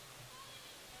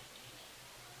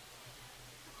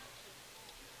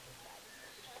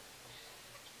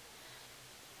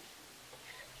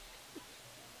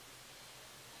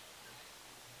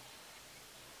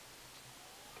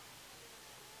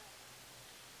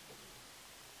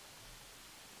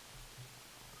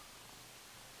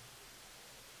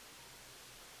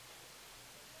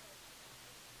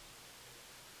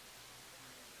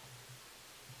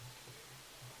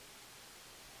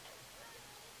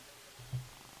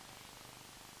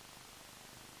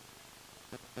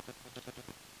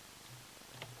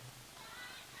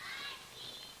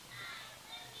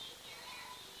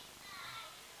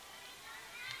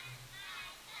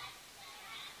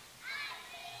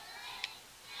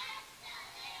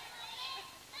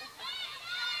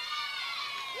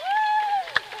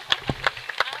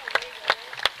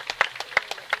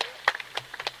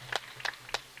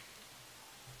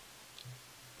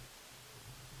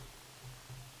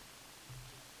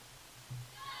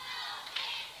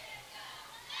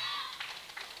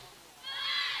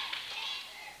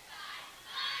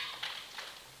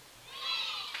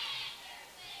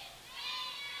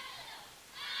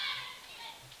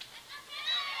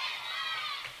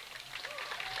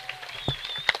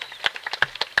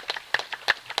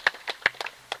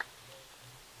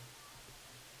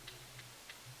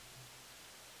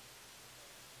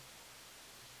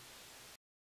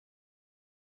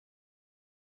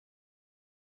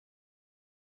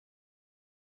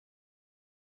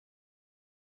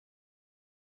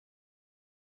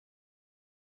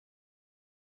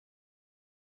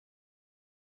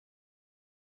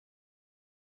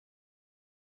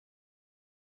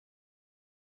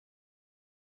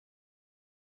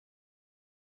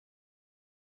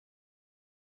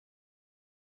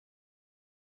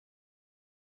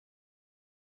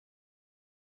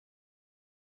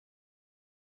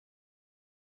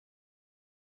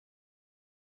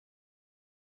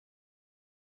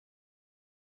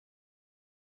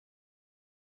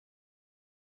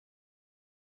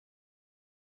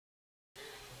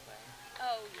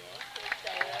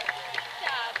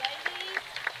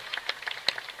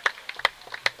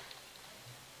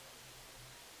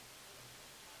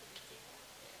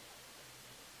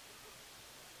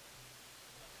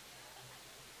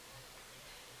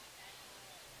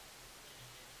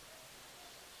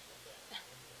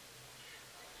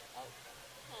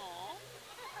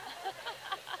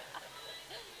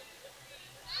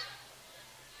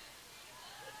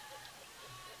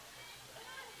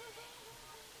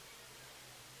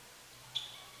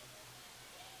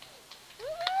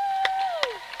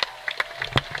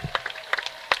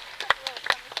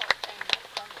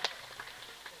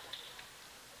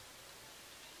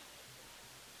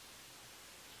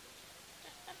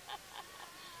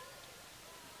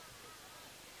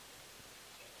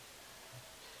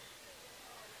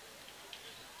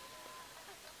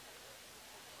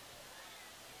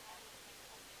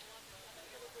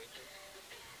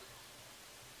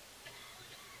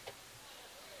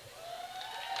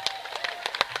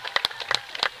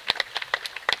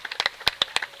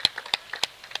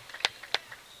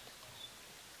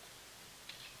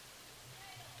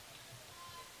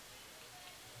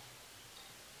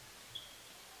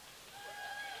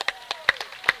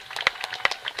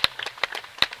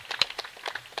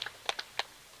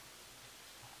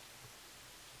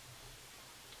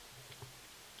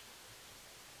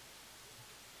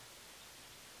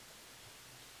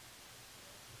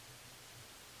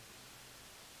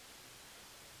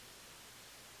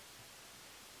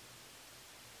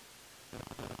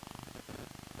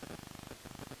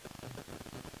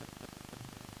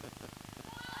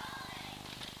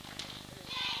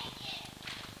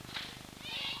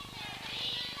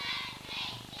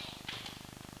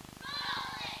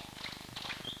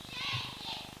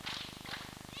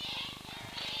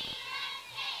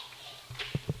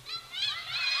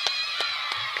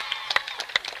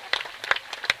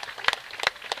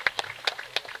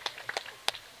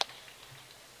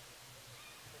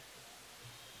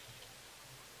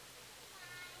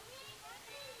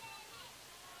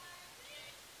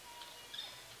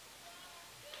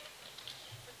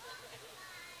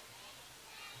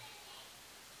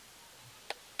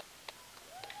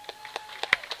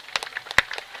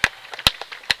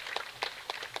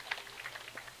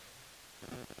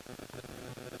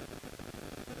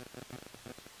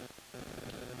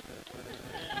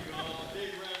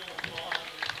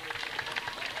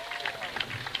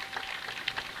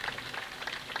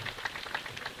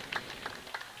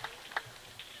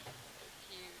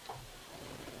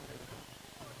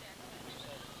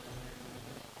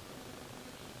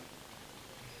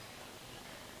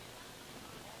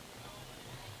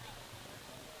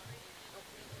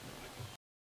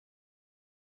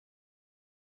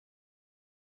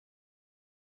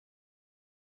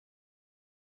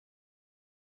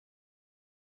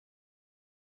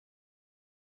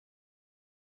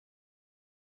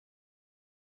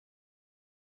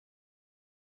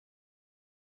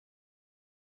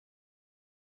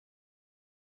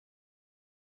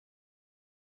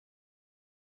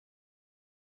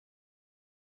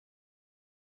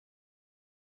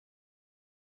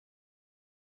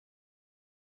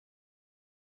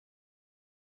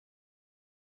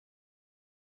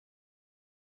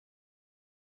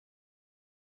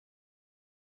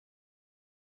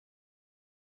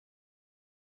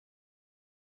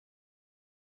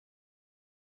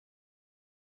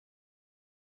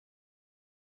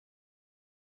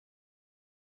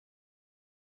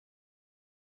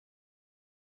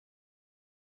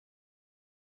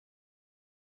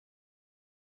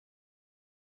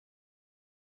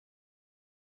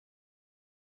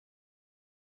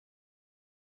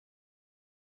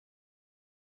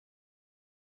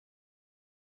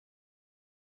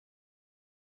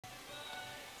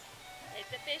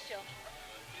 official.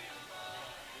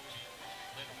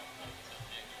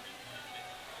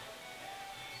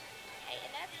 Hey,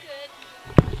 and that's good.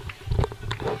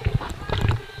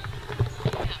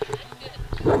 Yeah, that's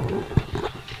good.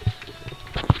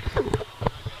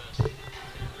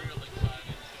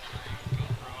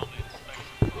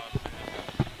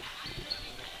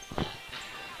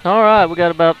 All right, we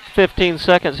got about 15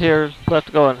 seconds here left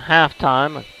to go in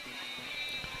halftime.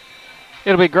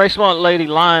 It'll be Gracemont Lady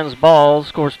Lions ball,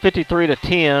 scores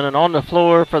 53-10, and on the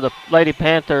floor for the Lady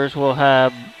Panthers we'll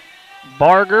have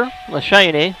Barger,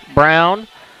 Lashani, Brown,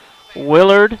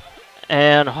 Willard,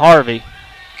 and Harvey.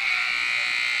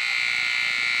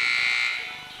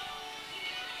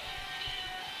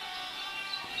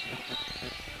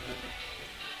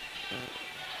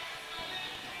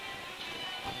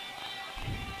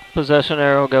 Possession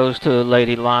arrow goes to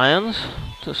Lady Lions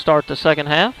to start the second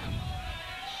half.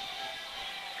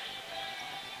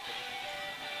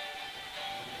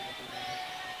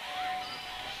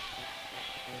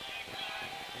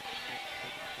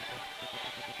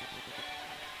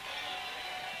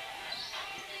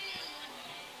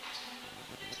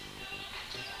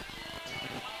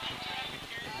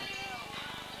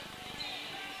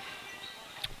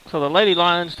 So the Lady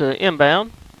Lions to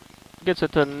inbound. Gets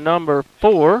it to number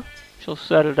 4. She'll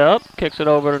set it up. Kicks it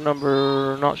over to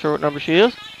number, not sure what number she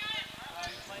is.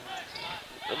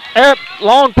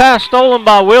 Long pass stolen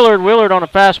by Willard. Willard on a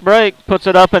fast break. Puts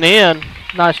it up and in.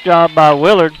 Nice job by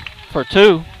Willard for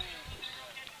 2.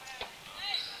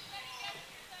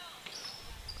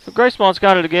 So Gracemont's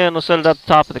got it again. Let's set it up the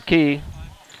top of the key.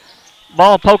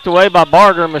 Ball poked away by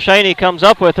Barger. Machaney comes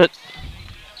up with it.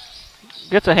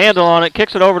 Gets a handle on it,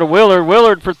 kicks it over to Willard.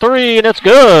 Willard for 3, and it's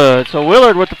good. So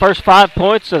Willard with the first 5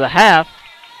 points of the half.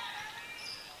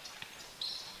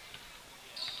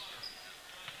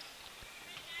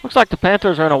 Looks like the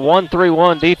Panthers are in a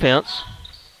 1-3-1 defense.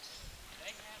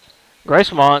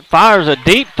 Gracemont fires a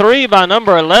deep 3 by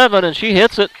number 11, and she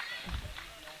hits it.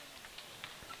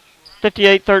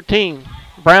 58-13.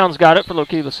 Brown's got it for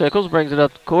Lookeba Sickles, brings it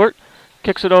up the court.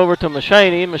 Kicks it over to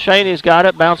Machaney. Machaney's got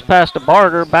it. Bounce pass to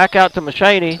Barger. Back out to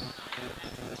Machaney.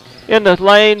 In the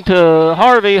lane to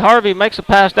Harvey. Harvey makes a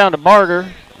pass down to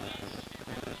Barger.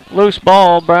 Loose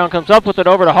ball. Brown comes up with it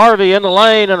over to Harvey in the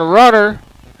lane and a runner.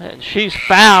 And she's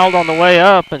fouled on the way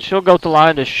up, and she'll go to the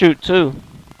line to shoot 2.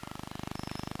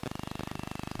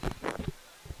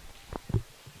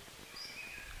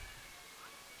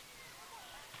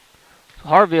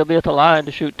 Harvey will be at the line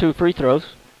to shoot 2 free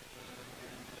throws.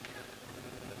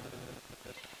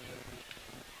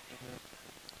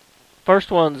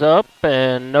 First one's up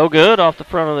and no good off the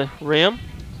front of the rim.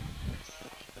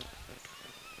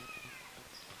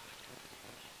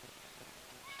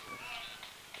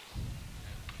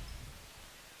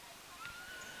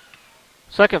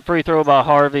 Second free throw by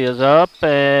Harvey is up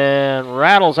and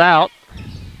rattles out.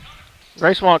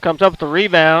 Gracemont comes up with the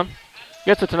rebound,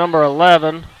 gets it to number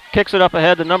 11, kicks it up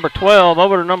ahead to number 12,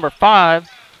 over to number 5,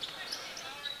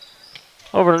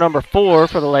 over to number 4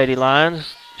 for the Lady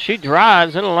Lions. She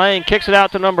drives in the lane, kicks it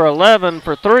out to number 11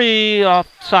 for 3, off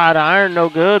side iron, no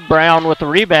good. Brown with the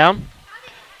rebound.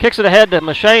 Kicks it ahead to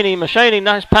Machaney. Machaney,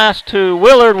 nice pass to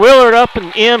Willard. Willard up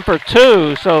and in for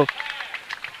 2. So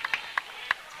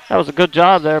that was a good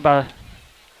job there by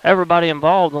everybody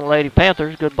involved in the Lady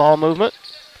Panthers. Good ball movement.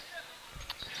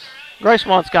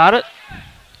 Gracemont's got it.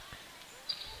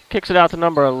 Kicks it out to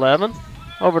number 11.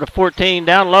 Over to 14,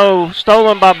 down low,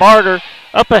 stolen by Barger.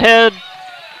 Up ahead,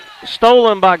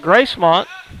 stolen by Gracemont.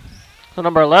 So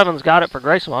number 11's got it for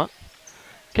Gracemont.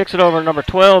 Kicks it over to number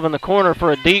 12 in the corner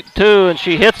for a deep 2, and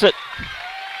she hits it.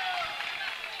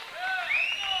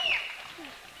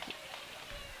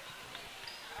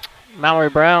 Mallory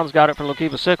Brown's got it for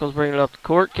Lookeba Sickles, bringing it up the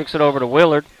court. Kicks it over to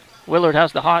Willard. Willard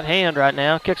has the hot hand right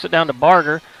now. Kicks it down to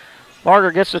Barger.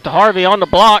 Barger gets it to Harvey on the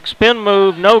block. Spin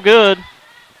move, no good.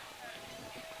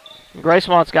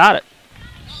 Gracemont's got it.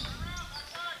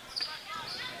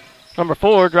 Number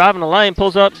 4 driving the lane,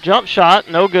 pulls up, jump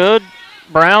shot, no good.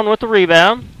 Brown with the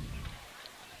rebound.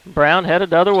 Brown headed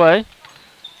the other way.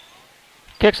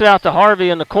 Kicks it out to Harvey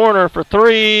in the corner for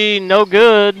 3, no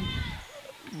good.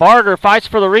 Barger fights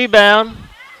for the rebound.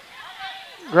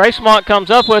 Gracemont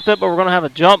comes up with it, but we're going to have a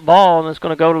jump ball, and it's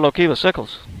going to go to Lookeba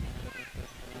Sickles.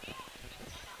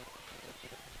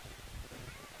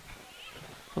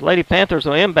 The Lady Panthers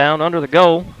will inbound under the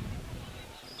goal.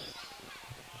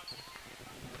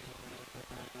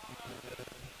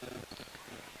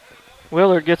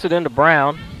 Willard gets it into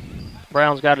Brown.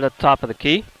 Brown's got it at the top of the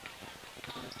key.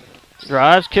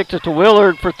 Drives, kicks it to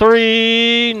Willard for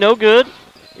 3, no good.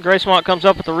 Gracemont comes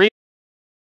up with the rebound.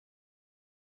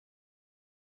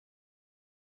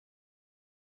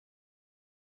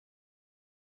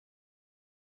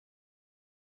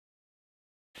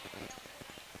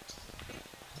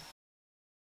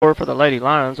 For the Lady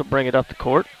Lions will bring it up the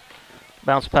court.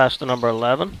 Bounce pass to number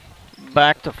 11.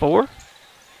 Back to 4.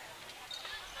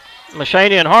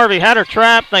 Machaney and Harvey had her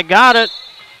trapped. They got it.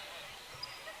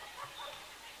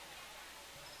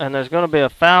 And there's going to be a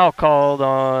foul called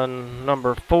on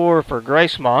number 4 for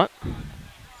Gracemont.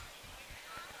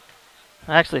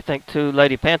 I actually think 2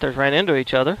 Lady Panthers ran into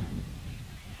each other.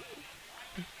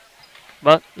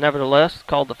 But nevertheless,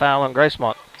 called the foul on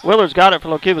Gracemont. Willard's got it for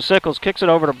Lookeba Sickles. Kicks it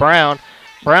over to Brown.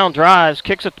 Brown drives,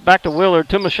 kicks it back to Willard,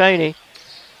 to Machaney.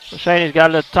 Machaney's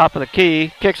got it at the top of the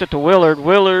key. Kicks it to Willard.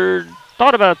 Willard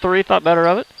thought about a 3, thought better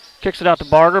of it. Kicks it out to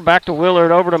Barger, back to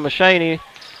Willard, over to Machaney.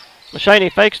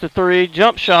 Machaney fakes the 3,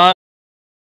 jump shot.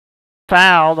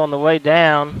 Fouled on the way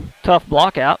down. Tough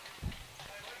block out.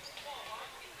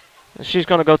 And she's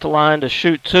going to go to the line to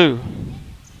shoot 2.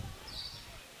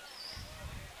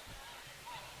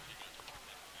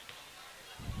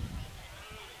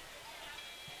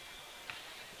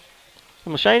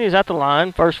 Machaney's at the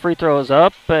line. First free throw is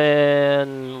up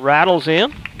and rattles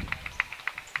in.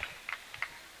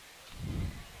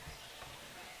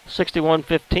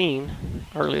 61-15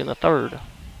 early in the third.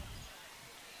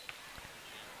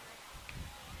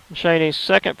 Machaney's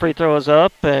second free throw is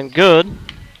up and good.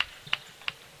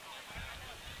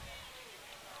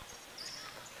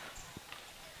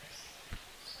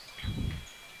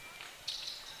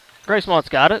 Gracemont's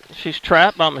got it. She's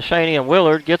trapped by Machaney and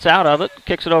Willard. Gets out of it.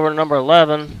 Kicks it over to number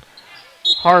 11.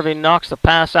 Harvey knocks the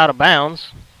pass out of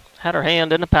bounds. Had her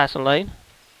hand in the passing lane.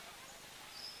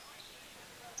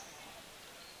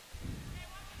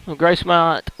 Well,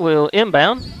 Gracemont will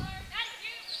inbound.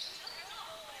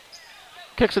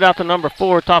 Kicks it out to number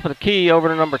 4, top of the key, over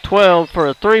to number 12 for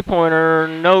a 3-pointer.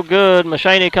 No good.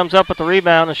 Machaney comes up with the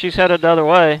rebound, and she's headed the other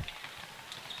way.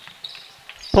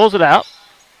 Pulls it out.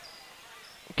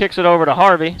 Kicks it over to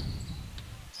Harvey.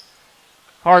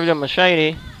 Harvey to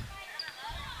Machaney.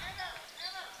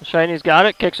 Machaney's got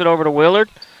it. Kicks it over to Willard.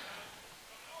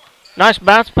 Nice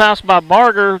bounce pass by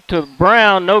Barger to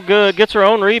Brown. No good. Gets her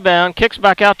own rebound. Kicks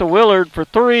back out to Willard for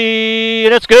 3,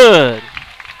 and it's good.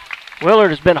 Willard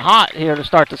has been hot here to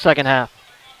start the second half.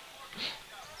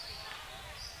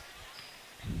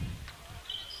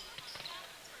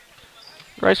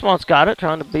 Gracemont's got it,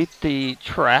 trying to beat the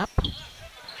trap.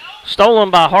 Stolen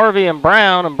by Harvey and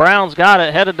Brown's got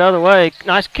it, headed the other way.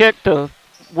 Nice kick to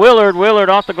Willard. Willard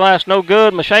off the glass, no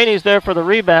good. Machaney's there for the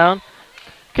rebound.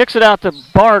 Kicks it out to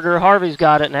Barger. Harvey's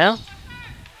got it now.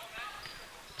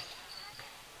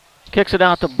 Kicks it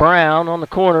out to Brown on the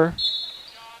corner.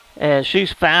 And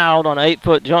she's fouled on an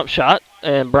 8-foot jump shot.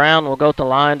 And Brown will go to the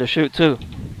line to shoot 2.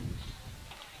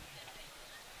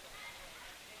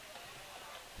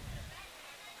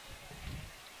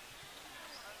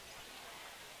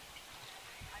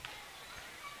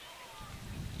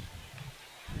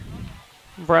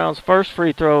 Brown's first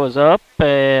free throw is up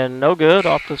and no good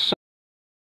off the side.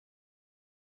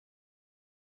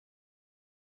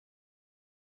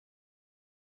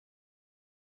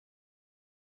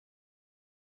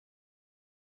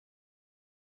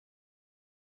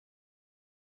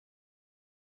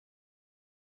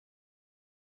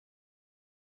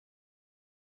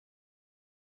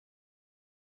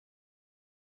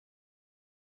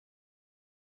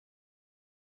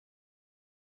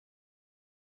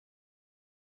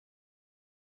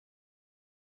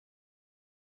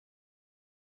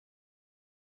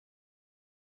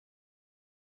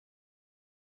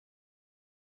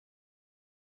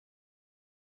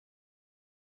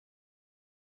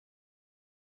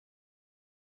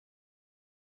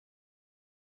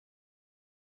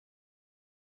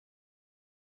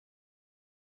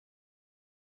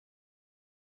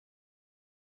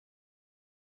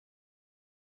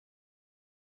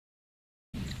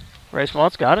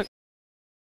 Gracemont's got it.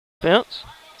 Fence.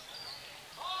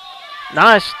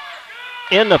 Nice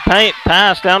in the paint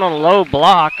pass down on a low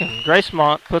block, and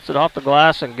Gracemont puts it off the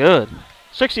glass and good.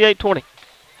 68-20.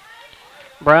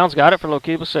 Brown's got it for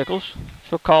Lookeba Sickles.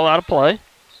 She'll call out a play.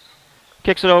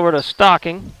 Kicks it over to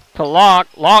Stocking to Locke.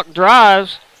 Locke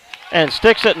drives and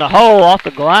sticks it in the hole off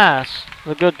the glass.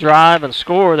 A good drive and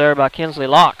score there by Kinsley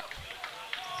Locke.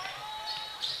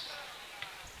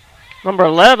 Number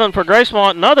 11 for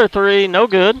Gracemont, another 3, no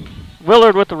good.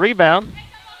 Willard with the rebound.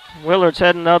 Willard's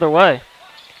heading the other way.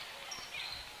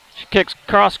 She kicks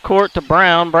cross court to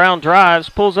Brown. Brown drives,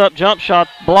 pulls up, jump shot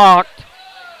blocked,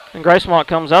 and Gracemont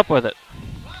comes up with it.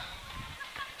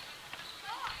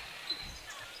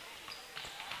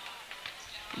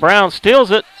 Brown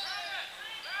steals it,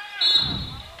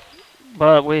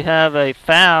 but we have a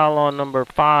foul on number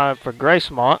 5 for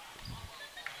Gracemont.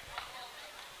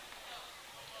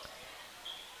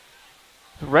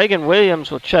 Reagan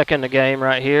Williams will check in the game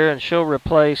right here, and she'll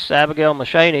replace Abigail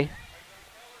Machaney.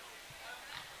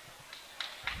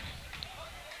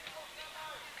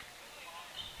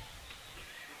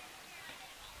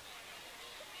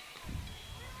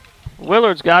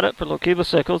 Willard's got it for Lookeba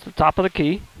Sickles, the top of the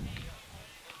key.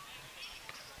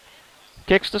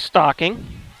 Kicks to Stocking.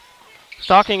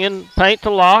 Stocking in paint to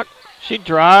Locke. She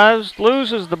drives,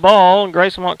 loses the ball, and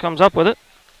Gracemont comes up with it.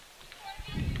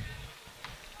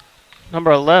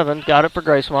 Number 11 got it for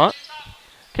Gracemont.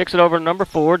 Kicks it over to number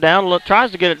 4. Down low,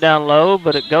 tries to get it down low,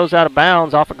 but it goes out of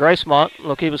bounds off of Gracemont.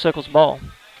 Lookeba Sickles' ball.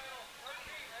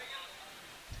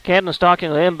 Camden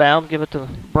Stocking will inbound, give it to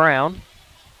Brown.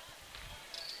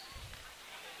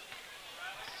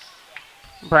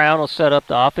 Brown will set up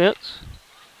the offense.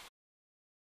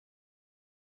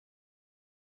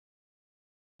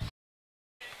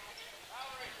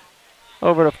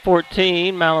 Over to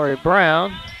 14, Mallory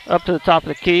Brown. Up to the top of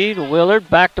the key to Willard.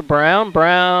 Back to Brown.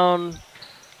 Brown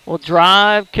will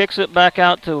drive. Kicks it back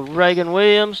out to Reagan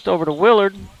Williams. Over to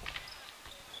Willard.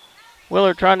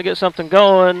 Willard trying to get something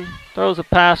going. Throws a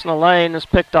pass in the lane. Is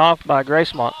picked off by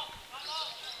Gracemont.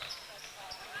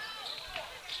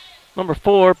 Number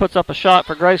 4 puts up a shot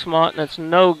for Gracemont, and it's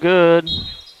no good.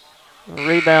 The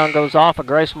rebound goes off of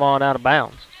Gracemont out of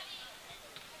bounds.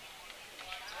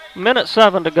 Minute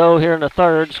 7 to go here in the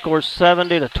third. Scores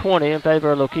 70-20 in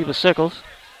favor of Lookeba Sickles.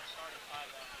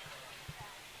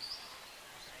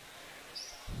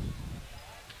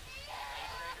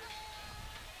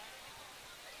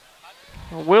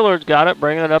 Willard's got it,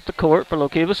 bringing it up the court for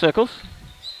Lookeba Sickles.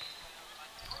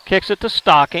 Kicks it to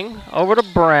Stocking. Over to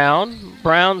Brown.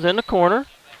 Brown's in the corner.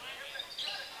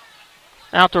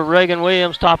 Out to Reagan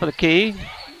Williams, top of the key.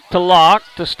 To Locke.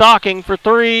 To Stocking for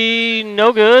 3.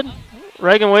 No good.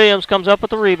 Reagan Williams comes up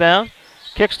with the rebound.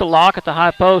 Kicks to Locke at the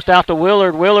high post. Out to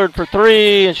Willard. Willard for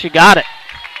 3, and she got it.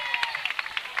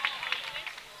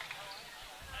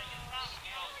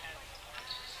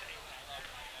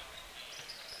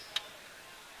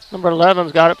 Number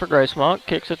 11's got it for Gracemont.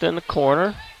 Kicks it in the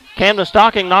corner. Camden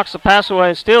Stocking knocks the pass away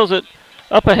and steals it.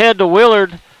 Up ahead to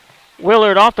Willard.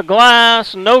 Willard off the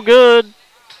glass. No good.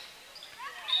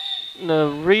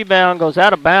 The rebound goes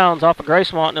out of bounds off of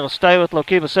Gracemont, and it'll stay with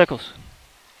Lookeba Sickles.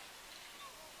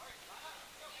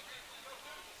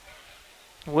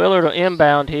 Willard will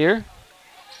inbound here.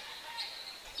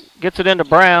 Gets it into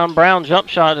Brown. Brown jump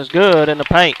shot is good in the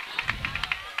paint.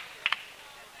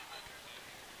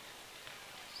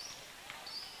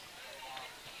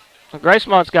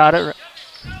 Gracemont's got it.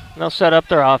 They'll set up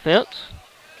their offense.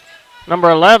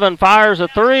 Number 11 fires a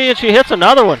 3, and she hits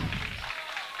another one.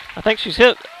 I think she's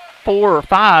hit 4 or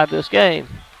 5 this game.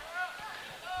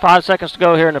 5 seconds to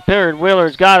go here in the period.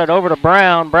 Willard's got it over to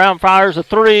Brown. Brown fires a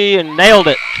 3 and nailed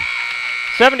it.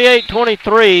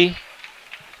 78-23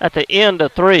 at the end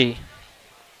of 3.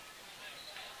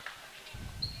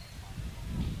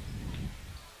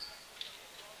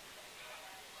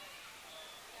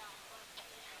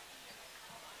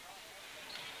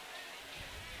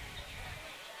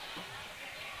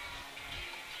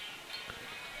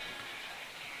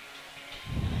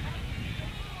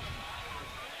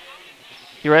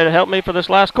 You ready to help me for this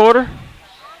last quarter?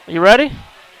 Are you ready?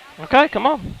 Okay, come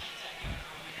on.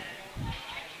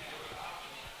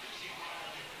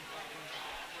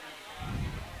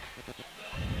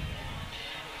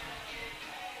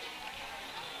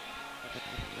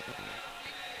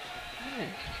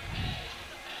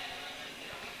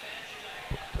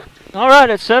 All right,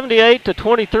 it's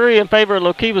 78-23 in favor of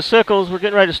Lookeba Sickles. We're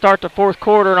getting ready to start the fourth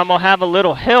quarter, and I'm going to have a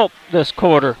little help this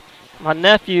quarter. My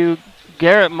nephew,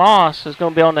 Garrett Moss, is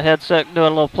going to be on the headset doing a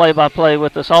little play-by-play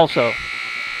with us also.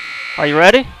 Are you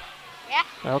ready?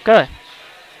 Yeah. Okay.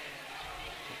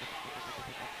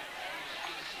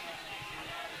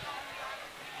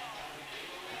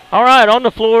 All right, on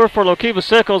the floor for Lookeba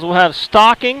Sickles, we'll have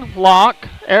Stocking, Locke,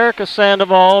 Erica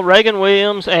Sandoval, Reagan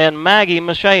Williams, and Maggie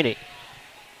Machaney.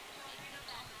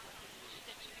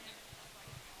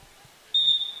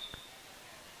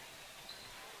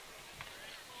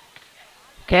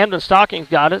 Camden Stocking's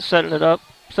got it, setting up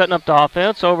the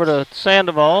offense. Over to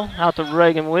Sandoval, out to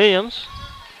Reagan Williams.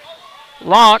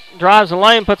 Locke drives the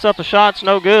lane, puts up the shots,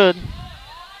 no good.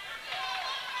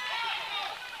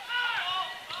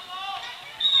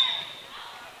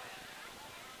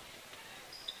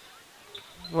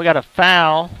 We got a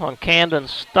foul on Camden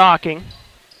Stocking.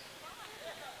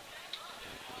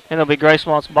 And it'll be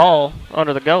Gracemont's ball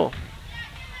under the goal.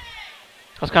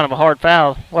 That's kind of a hard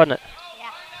foul, wasn't it?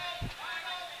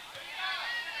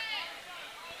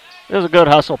 It was a good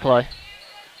hustle play.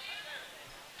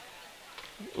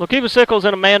 Lookeba Sickles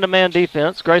in a man-to-man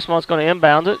defense. Gracemont's going to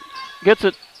inbound it. Gets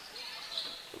it.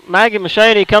 Maggie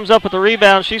Machaney comes up with the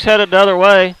rebound. She's headed the other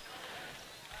way.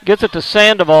 Gets it to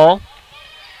Sandoval.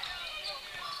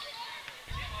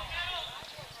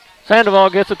 Sandoval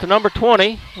gets it to number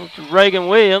 20, which is Reagan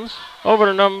Williams. Over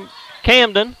to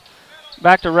Camden.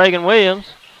 Back to Reagan Williams.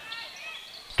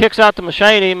 Kicks out to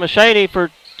Machaney. Machaney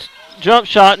for jump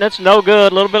shot, and it's no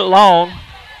good. A little bit long.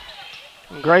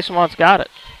 And Gracemont's got it.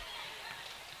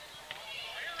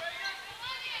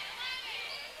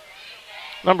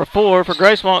 Number 4 for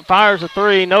Gracemont fires a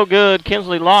 3. No good.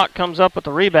 Kinsley Locke comes up with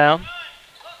the rebound.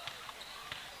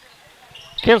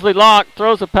 Kinsley Locke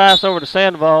throws the pass over to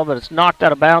Sandoval, but it's knocked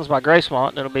out of bounds by Gracemont,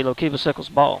 and it'll be Lookeba Sickles'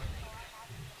 ball.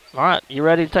 All right, you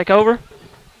ready to take over?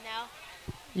 No.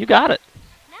 You got it.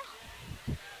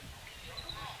 No.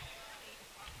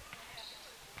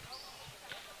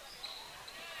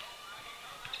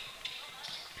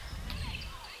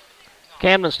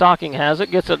 Camden Stocking has it,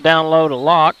 gets it down low to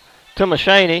Locke, to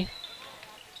Machaney.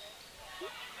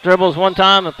 Dribbles one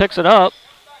time and picks it up.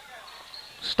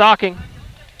 Stocking.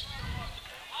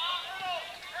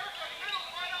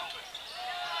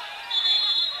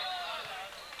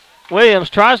 Williams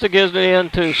tries to give it in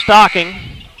to Stocking,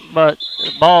 but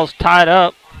the ball's tied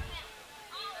up.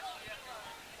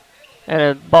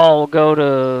 And the ball will go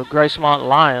to Gracemont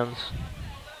Lions.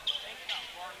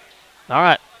 All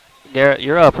right, Garrett,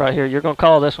 you're up right here. You're going to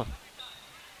call this one.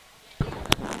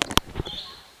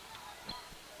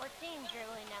 14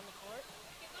 dribbling down the court.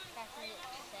 Passing it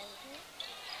to 17.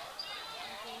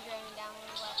 17 dribbling down with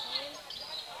the left hand.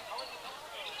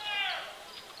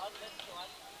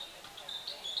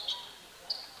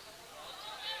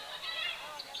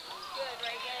 Good,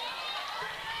 Reagan.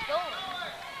 Going.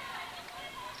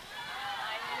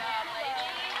 Nice job,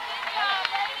 lady.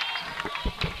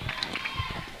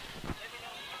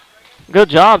 Good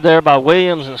job there by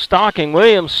Williams and Stocking.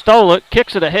 Williams stole it,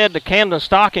 kicks it ahead to Camden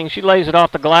Stocking. She lays it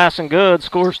off the glass and good.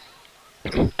 Scores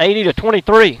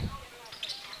 80-23.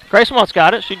 Gracemont's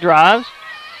got it. She drives.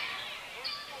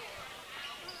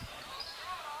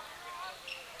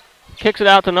 Kicks it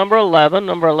out to number 11.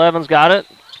 Number 11's got it.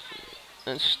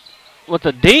 And with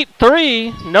a deep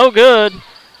 3, no good.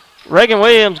 Reagan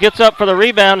Williams gets up for the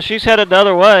rebound. She's headed the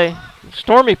other way.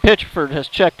 Stormy Pitchford has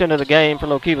checked into the game for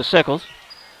Lookeba Sickles.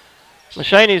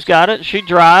 Machaney's got it. She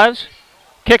drives.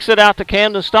 Kicks it out to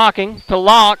Camden Stocking. To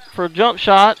Locke for a jump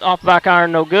shot. Off back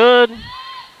iron, no good.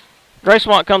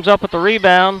 Gracemont comes up with the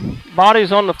rebound.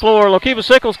 Body's on the floor. Lookeba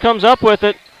Sickles comes up with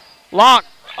it. Locke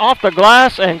off the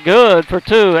glass and good for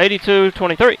 2.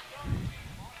 82-23.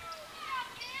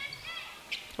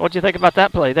 What'd you think about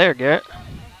that play there, Garrett?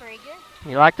 Pretty good.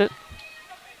 You liked it?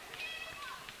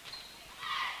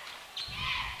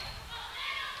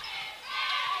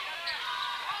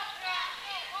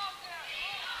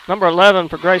 Number 11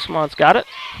 for Gracemont's got it.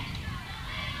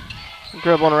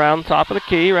 Dribbling around the top of the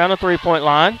key, around the three-point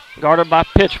line. Guarded by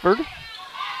Pitchford.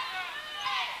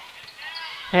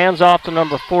 Hands off to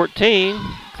number 14.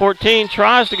 14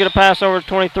 tries to get a pass over to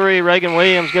 23. Reagan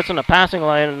Williams gets in the passing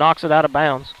lane and knocks it out of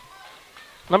bounds.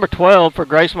 Number 12 for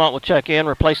Gracemont will check in,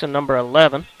 replacing number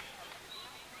 11.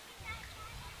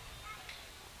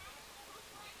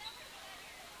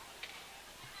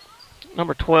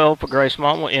 Number 12 for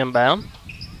Gracemont will inbound.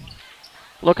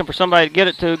 Looking for somebody to get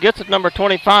it to. Gets it number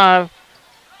 25.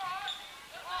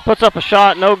 Puts up a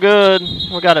shot, no good.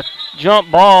 We got a jump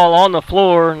ball on the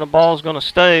floor, and the ball's going to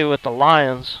stay with the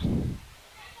Lions.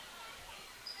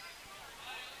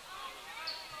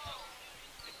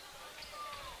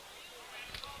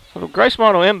 So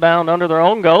Gracemont will inbound under their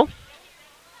own goal.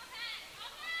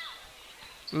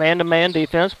 Man-to-man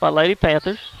defense by Lady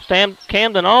Panthers.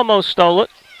 Camden almost stole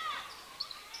it.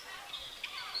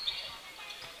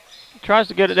 Tries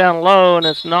to get it down low, and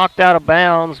it's knocked out of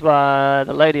bounds by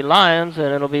the Lady Lions,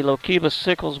 and it'll be Lookeba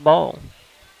Sickles' ball.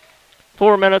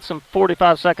 4 minutes and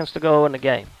 45 seconds to go in the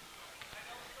game.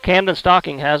 Camden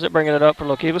Stocking has it, bringing it up for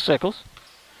Lookeba Sickles.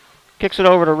 Kicks it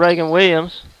over to Reagan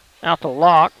Williams. Out to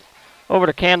Locke. Over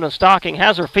to Camden Stocking.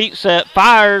 Has her feet set.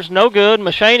 Fires. No good.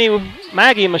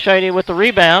 Maggie Machaney with the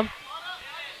rebound.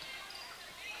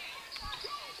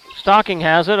 Stocking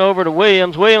has it over to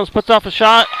Williams. Williams puts off a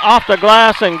shot off the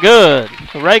glass and good.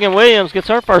 So Reagan Williams gets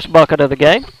her first bucket of the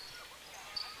game.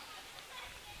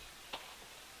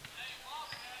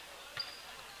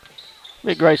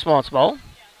 Big Gracemont's ball.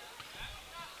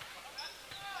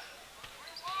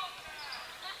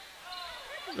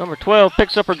 Number 12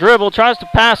 picks up her dribble, tries to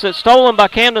pass it. Stolen by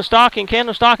Camden Stocking.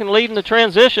 Camden Stocking leading the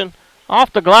transition.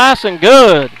 Off the glass and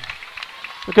good.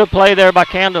 A good play there by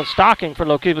Camden Stocking for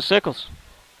Lookeba Sickles.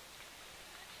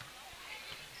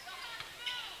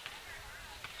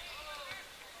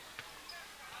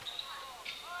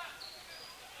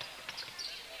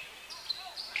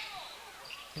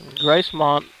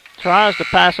 Gracemont tries to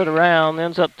pass it around,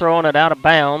 ends up throwing it out of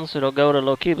bounds. It'll go to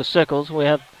Lookeba Sickles. We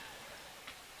have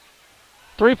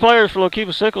 3 players for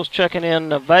Lookeba Sickles checking in: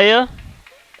 Nevaeh,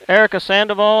 Erica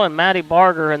Sandoval, and Maddie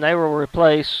Barger, and they will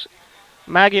replace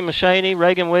Maggie Machaney,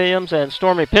 Reagan Williams, and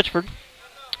Stormy Pitchford.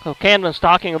 So Camden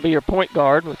Stocking will be your point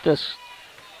guard with this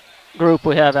group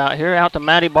we have out here. Out to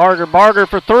Maddie Barger. Barger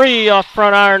for 3 off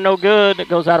front iron, no good. It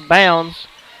goes out of bounds.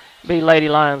 Be Lady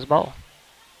Lions ball.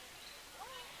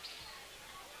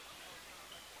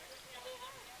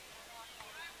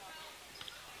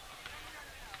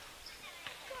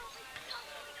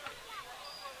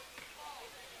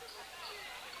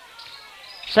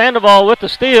 Sandoval with the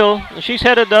steal, and she's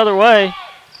headed the other way.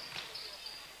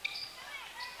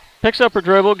 Picks up her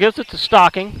dribble, gives it to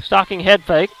Stocking. Stocking head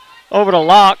fake. Over to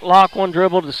Locke. Locke one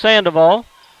dribble to Sandoval.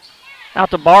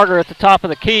 Out to Barger at the top of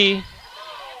the key.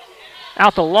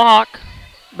 Out to Locke.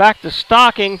 Back to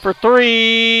Stocking for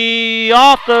 3.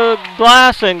 Off the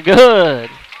glass and good.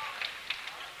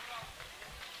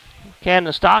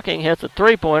 Camden Stocking hits a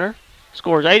 3-pointer.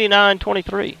 Scores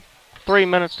 89-23. 3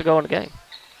 minutes to go in the game.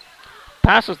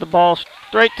 Passes the ball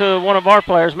straight to one of our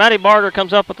players. Maddie Barger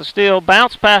comes up with the steal.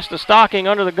 Bounce pass to Stocking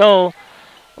under the goal.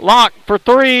 Locke for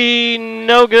 3.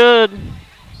 No good.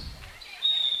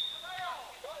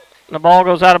 The ball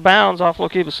goes out of bounds off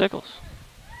Lookeba Sickles.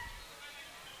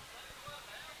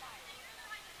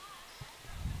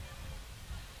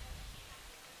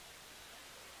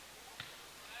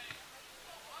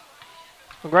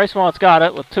 Well, Gracemont's got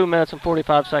it with 2 minutes and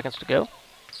 45 seconds to go.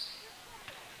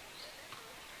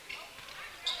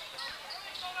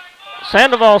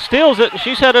 Sandoval steals it, and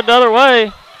she's headed the other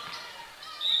way.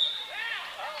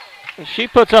 And she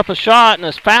puts up a shot and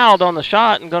is fouled on the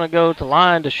shot and going to go to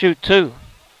line to shoot 2.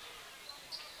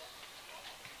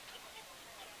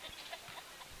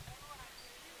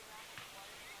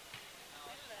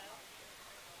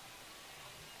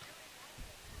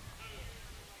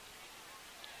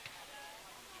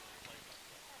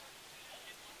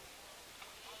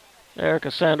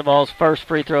 Erica Sandoval's first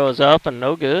free throw is up and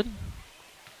no good.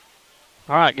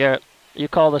 All right, Garrett, you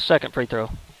call the second free throw.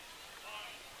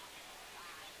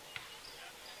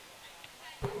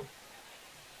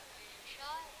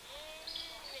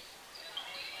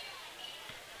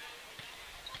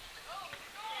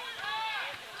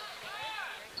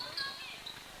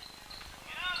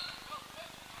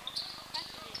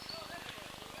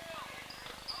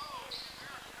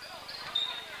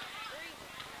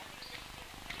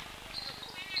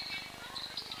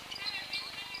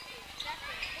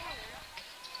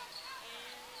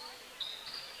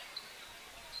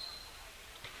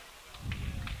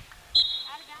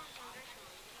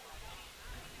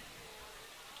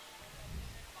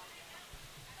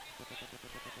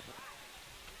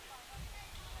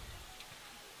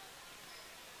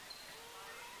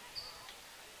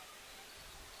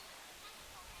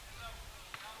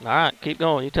 All right, keep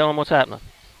going. You tell them what's happening.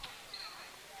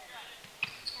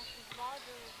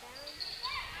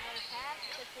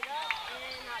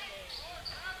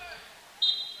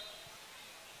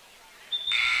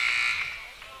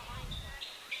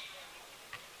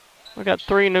 We got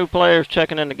 3 new players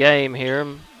checking in the game here.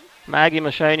 Maggie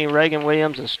Machaney, Reagan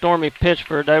Williams, and Stormy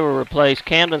Pitchford. They will replace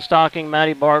Camden Stocking,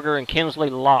 Maddie Barger, and Kinsley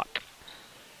Locke.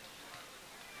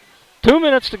 2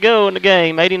 minutes to go in the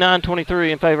game.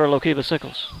 89-23 in favor of Lookeba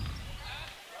Sickles.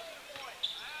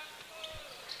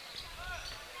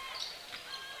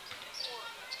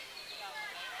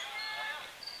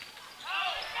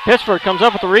 Pitchford comes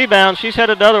up with the rebound. She's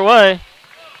headed the other way.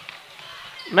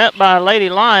 Met by Lady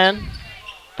Lion.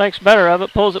 Thinks better of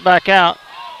it. Pulls it back out.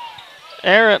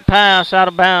 Errant pass out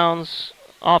of bounds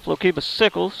off Lookeba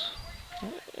Sickles.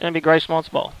 And be Gracemont's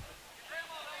ball.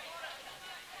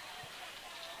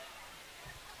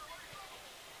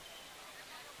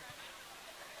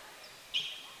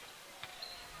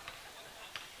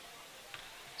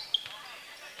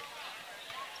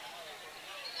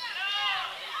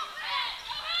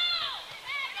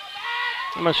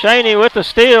 Machaney with the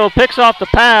steal, picks off the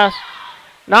pass.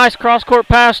 Nice cross-court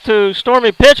pass to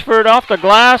Stormy Pitchford off the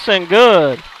glass and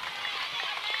good.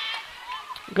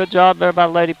 Good job there by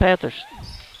the Lady Panthers.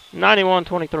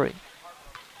 91-23.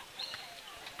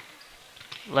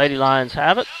 Lady Lions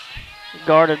have it.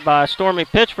 Guarded by Stormy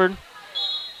Pitchford.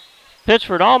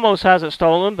 Pitchford almost has it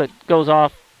stolen, but goes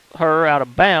off her out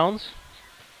of bounds.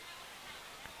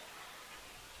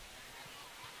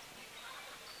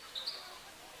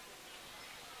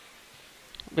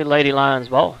 Be Lady Lions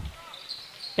ball.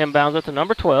 Inbounds it to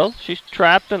number 12. She's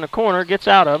trapped in the corner, gets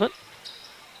out of it.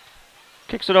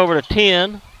 Kicks it over to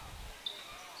 10.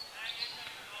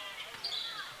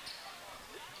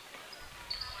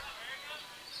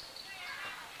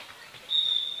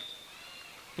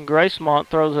 Gracemont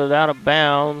throws it out of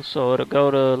bounds, so it'll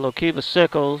go to Lookeba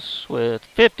Sickles with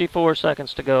 54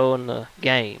 seconds to go in the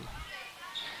game.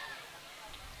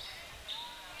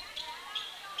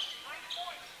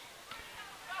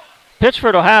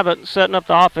 Pitchford will have it, setting up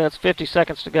the offense, 50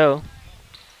 seconds to go.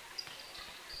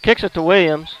 Kicks it to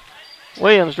Williams.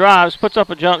 Williams drives, puts up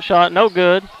a jump shot, no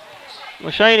good.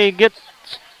 Mashaney gets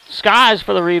skies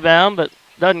for the rebound, but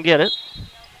doesn't get it.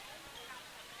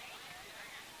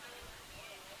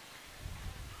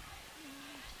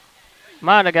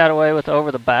 Might have got away with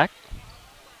over the back.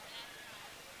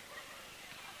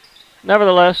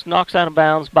 Nevertheless, knocks out of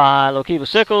bounds by Lookeba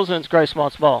Sickles, and it's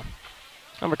Gracemont's ball.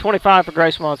 Number 25 for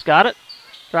Gracemont's got it.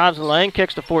 Drives the lane,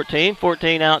 kicks to 14.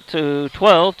 14 out to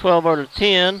 12. 12 over to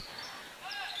 10.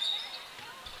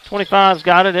 25's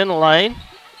got it in the lane.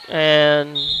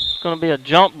 And it's going to be a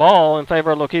jump ball in favor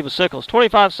of Lookeba Sickles.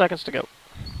 25 seconds to go.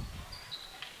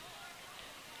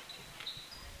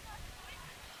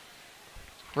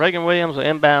 Reagan Williams will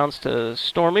inbounds to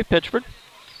Stormy Pitchford.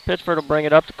 Pitchford will bring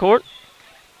it up the court.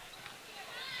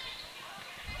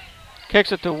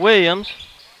 Kicks it to Williams.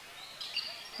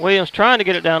 Williams trying to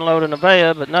get it down low to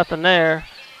Nevaeh, but nothing there.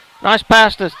 Nice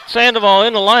pass to Sandoval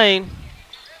in the lane.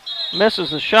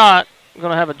 Misses the shot.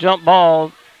 Going to have a jump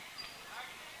ball.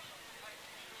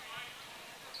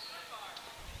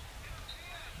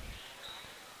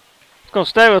 It's going to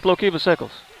stay with Lookeba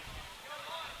Sickles.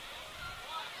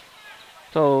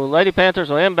 So Lady Panthers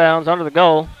will inbounds under the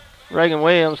goal. Reagan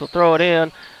Williams will throw it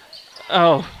in.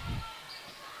 Oh.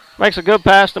 Makes a good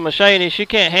pass to Mashaney. She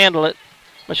can't handle it.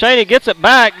 Mashaney gets it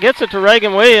back, gets it to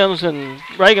Reagan Williams, and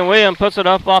Reagan Williams puts it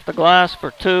up off the glass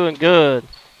for 2 and good.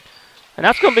 And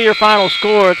that's going to be your final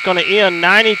score. It's going to end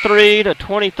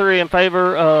 93-23 in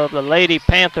favor of the Lady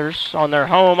Panthers on their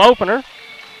home opener.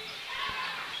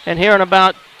 And here in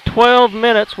about 12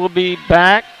 minutes, we'll be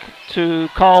back to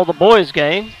call the boys'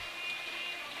 game.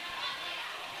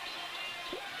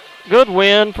 Good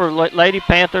win for Lady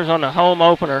Panthers on the home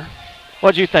opener.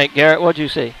 What'd you think, Garrett? What'd you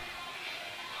see? I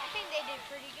think they did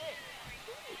pretty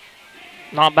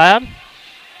good. Not bad?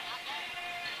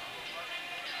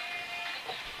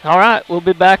 All right, we'll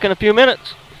be back in a few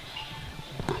minutes.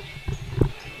 I'm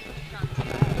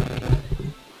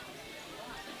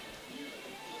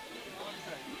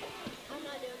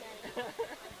not doing that.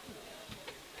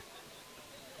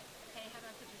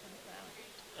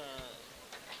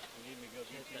 Need me to go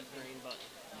hit that green button.